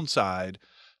downside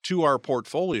to our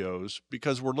portfolios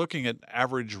because we're looking at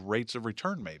average rates of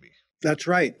return maybe. That's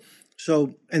right.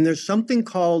 So, and there's something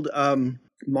called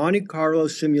Monte Carlo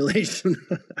simulation.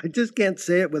 I just can't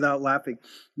say it without laughing.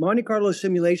 Monte Carlo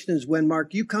simulation is when,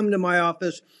 Mark, you come to my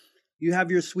office, you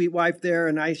have your sweet wife there,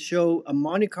 and I show a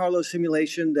Monte Carlo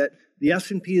simulation that the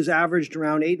S&P has averaged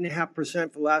around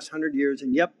 8.5% for the last 100 years.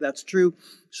 And yep, that's true.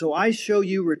 So I show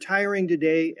you retiring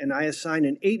today, and I assign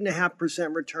an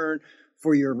 8.5% return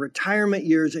for your retirement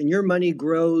years, and your money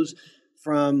grows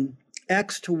from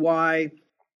X to Y.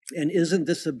 And isn't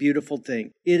this a beautiful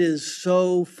thing? It is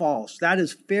so false. That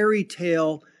is fairy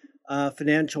tale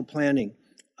financial planning.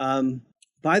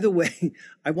 By the way,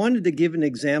 I wanted to give an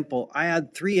example. I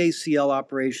had 3 ACL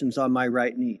operations on my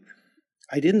right knee.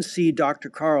 I didn't see Dr.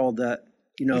 Carl that,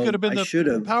 He could have been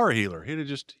the power healer. He'd have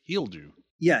just healed you.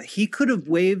 Yeah, he could have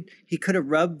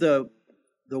rubbed the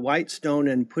white stone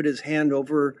and put his hand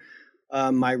over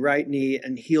my right knee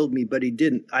and healed me, but he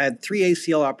didn't. I had 3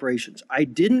 ACL operations. I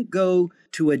didn't go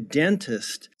to a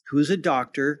dentist who's a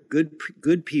doctor,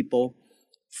 good people,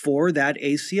 for that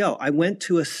ACL. I went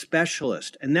to a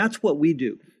specialist, and that's what we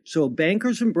do. So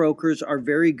bankers and brokers are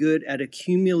very good at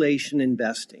accumulation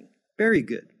investing. Very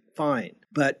good, fine.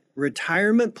 But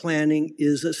retirement planning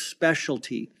is a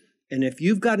specialty. And if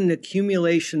you've got an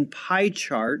accumulation pie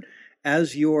chart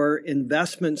as your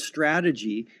investment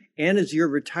strategy and as your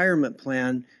retirement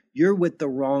plan, you're with the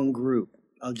wrong group.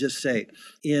 I'll just say,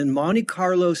 in Monte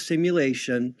Carlo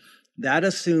simulation, that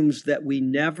assumes that we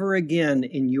never again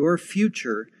in your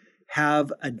future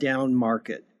have a down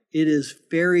market. It is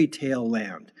fairy tale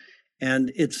land.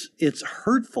 And it's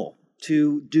hurtful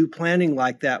to do planning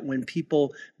like that when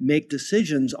people make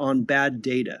decisions on bad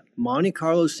data. Monte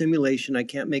Carlo simulation, I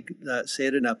can't say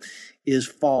it enough, is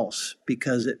false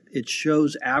because it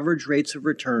shows average rates of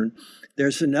return.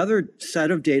 There's another set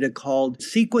of data called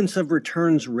sequence of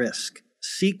returns risk.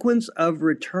 Sequence of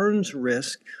returns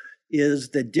risk is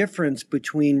the difference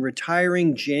between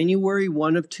retiring January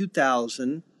 1 of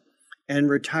 2000 and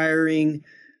retiring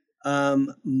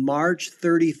March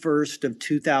 31st of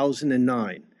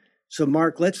 2009. So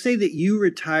Mark, let's say that you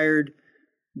retired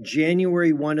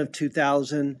January 1 of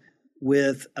 2000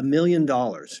 with $1 million.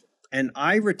 And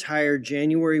I retired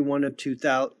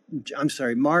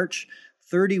March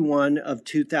 31 of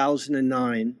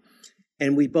 2009,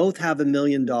 and we both have $1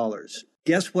 million.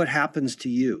 Guess what happens to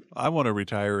you? I want to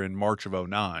retire in March of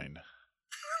 2009.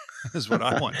 Is what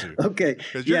I want to. Okay.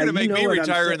 Because you're going to make me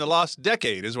retire in the lost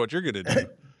decade is what you're going to do.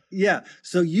 Yeah.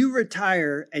 So you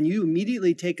retire and you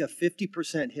immediately take a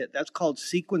 50% hit. That's called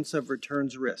sequence of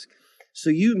returns risk. So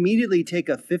you immediately take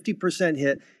a 50%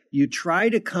 hit. You try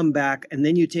to come back, and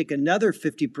then you take another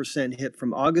 50% hit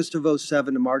from August of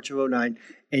 2007 to March of 2009,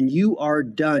 and you are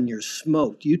done. You're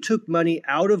smoked. You took money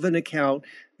out of an account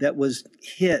that was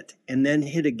hit and then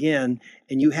hit again,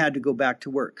 and you had to go back to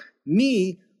work.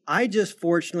 Me, I just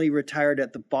fortunately retired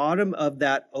at the bottom of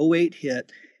that 2008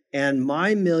 hit, and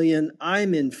my million,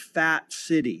 I'm in Fat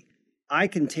City. I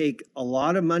can take a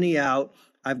lot of money out.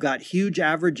 I've got huge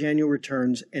average annual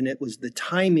returns, and it was the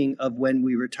timing of when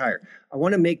we retire. I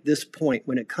want to make this point.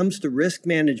 When it comes to risk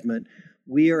management,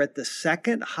 we are at the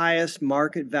second highest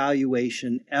market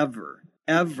valuation ever.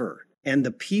 And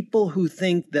the people who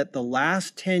think that the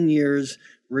last 10 years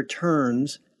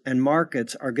returns and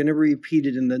markets are going to be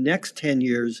repeated in the next 10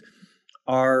 years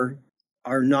are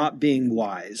not being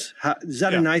wise. Is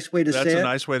that a nice way to say it? That's a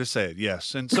nice way to say it,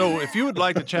 yes. And so if you would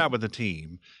like to chat with the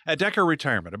team at Decker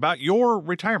Retirement about your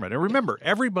retirement, and remember,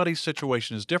 everybody's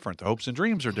situation is different. The hopes and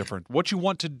dreams are different. What you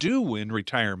want to do in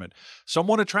retirement. Some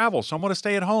want to travel. Some want to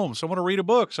stay at home. Some want to read a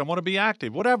book. Some want to be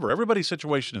active. Whatever. Everybody's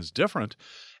situation is different.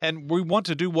 And we want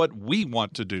to do what we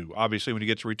want to do, obviously, when you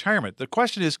get to retirement. The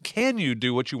question is, can you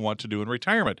do what you want to do in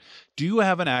retirement? Do you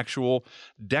have an actual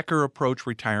Decker Approach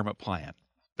retirement plan?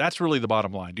 That's really the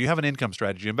bottom line. Do you have an income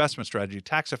strategy, investment strategy,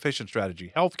 tax efficient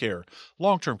strategy, healthcare,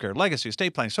 long-term care, legacy,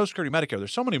 estate planning, Social Security, Medicare?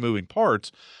 There's so many moving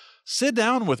parts. Sit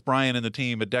down with Brian and the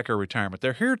team at Decker Retirement.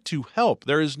 They're here to help.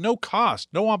 There is no cost,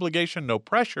 no obligation, no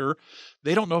pressure.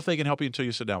 They don't know if they can help you until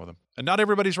you sit down with them. And not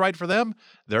everybody's right for them.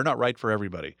 They're not right for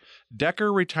everybody.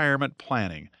 Decker Retirement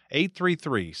Planning,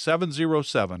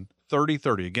 833-707-3030.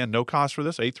 Again, no cost for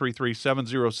this,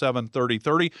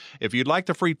 833-707-3030. If you'd like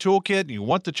the free toolkit and you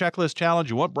want the checklist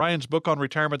challenge, you want Brian's book on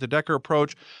retirement, The Decker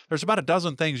Approach, there's about a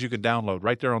dozen things you can download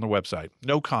right there on the website.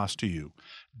 No cost to you.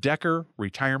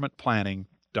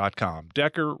 DeckerRetirementPlanning.com.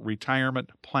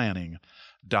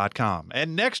 DeckerRetirementPlanning.com.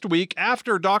 And next week,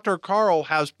 after Dr. Carl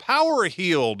has power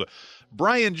healed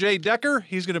Brian J. Decker,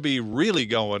 he's going to be really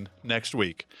going next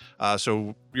week.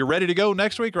 So you're ready to go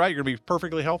next week, right? You're going to be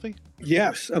perfectly healthy?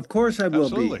 Yes, of course I will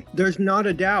be. There's not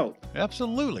a doubt.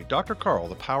 Absolutely. Dr. Carl,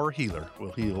 the power healer,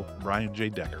 will heal Brian J.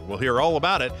 Decker. We'll hear all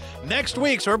about it next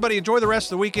week. So everybody enjoy the rest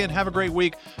of the weekend. Have a great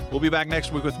week. We'll be back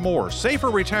next week with more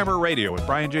Safer Retirement Radio with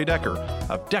Brian J. Decker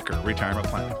of Decker Retirement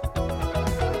Planning.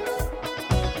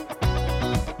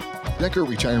 Decker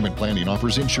Retirement Planning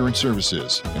offers insurance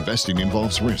services. Investing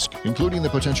involves risk, including the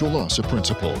potential loss of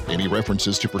principal. Any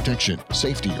references to protection,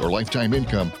 safety, or lifetime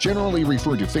income generally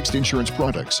refer to fixed insurance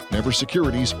products, never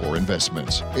securities or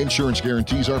investments. Insurance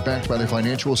guarantees are backed by the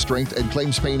financial strength and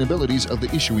claims-paying abilities of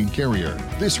the issuing carrier.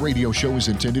 This radio show is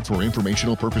intended for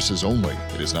informational purposes only.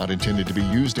 It is not intended to be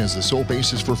used as the sole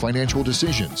basis for financial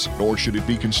decisions, nor should it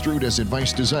be construed as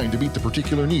advice designed to meet the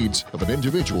particular needs of an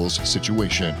individual's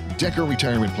situation. Decker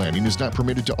Retirement Planning is not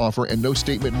permitted to offer, and no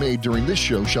statement made during this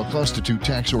show shall constitute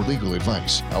tax or legal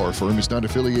advice. Our firm is not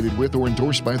affiliated with or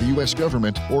endorsed by the U.S.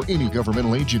 government or any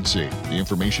governmental agency. The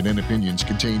information and opinions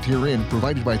contained herein,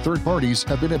 provided by third parties,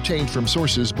 have been obtained from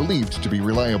sources believed to be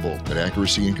reliable, but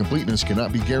accuracy and completeness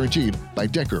cannot be guaranteed by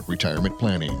Decker Retirement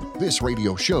Planning. This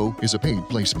radio show is a paid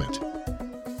placement.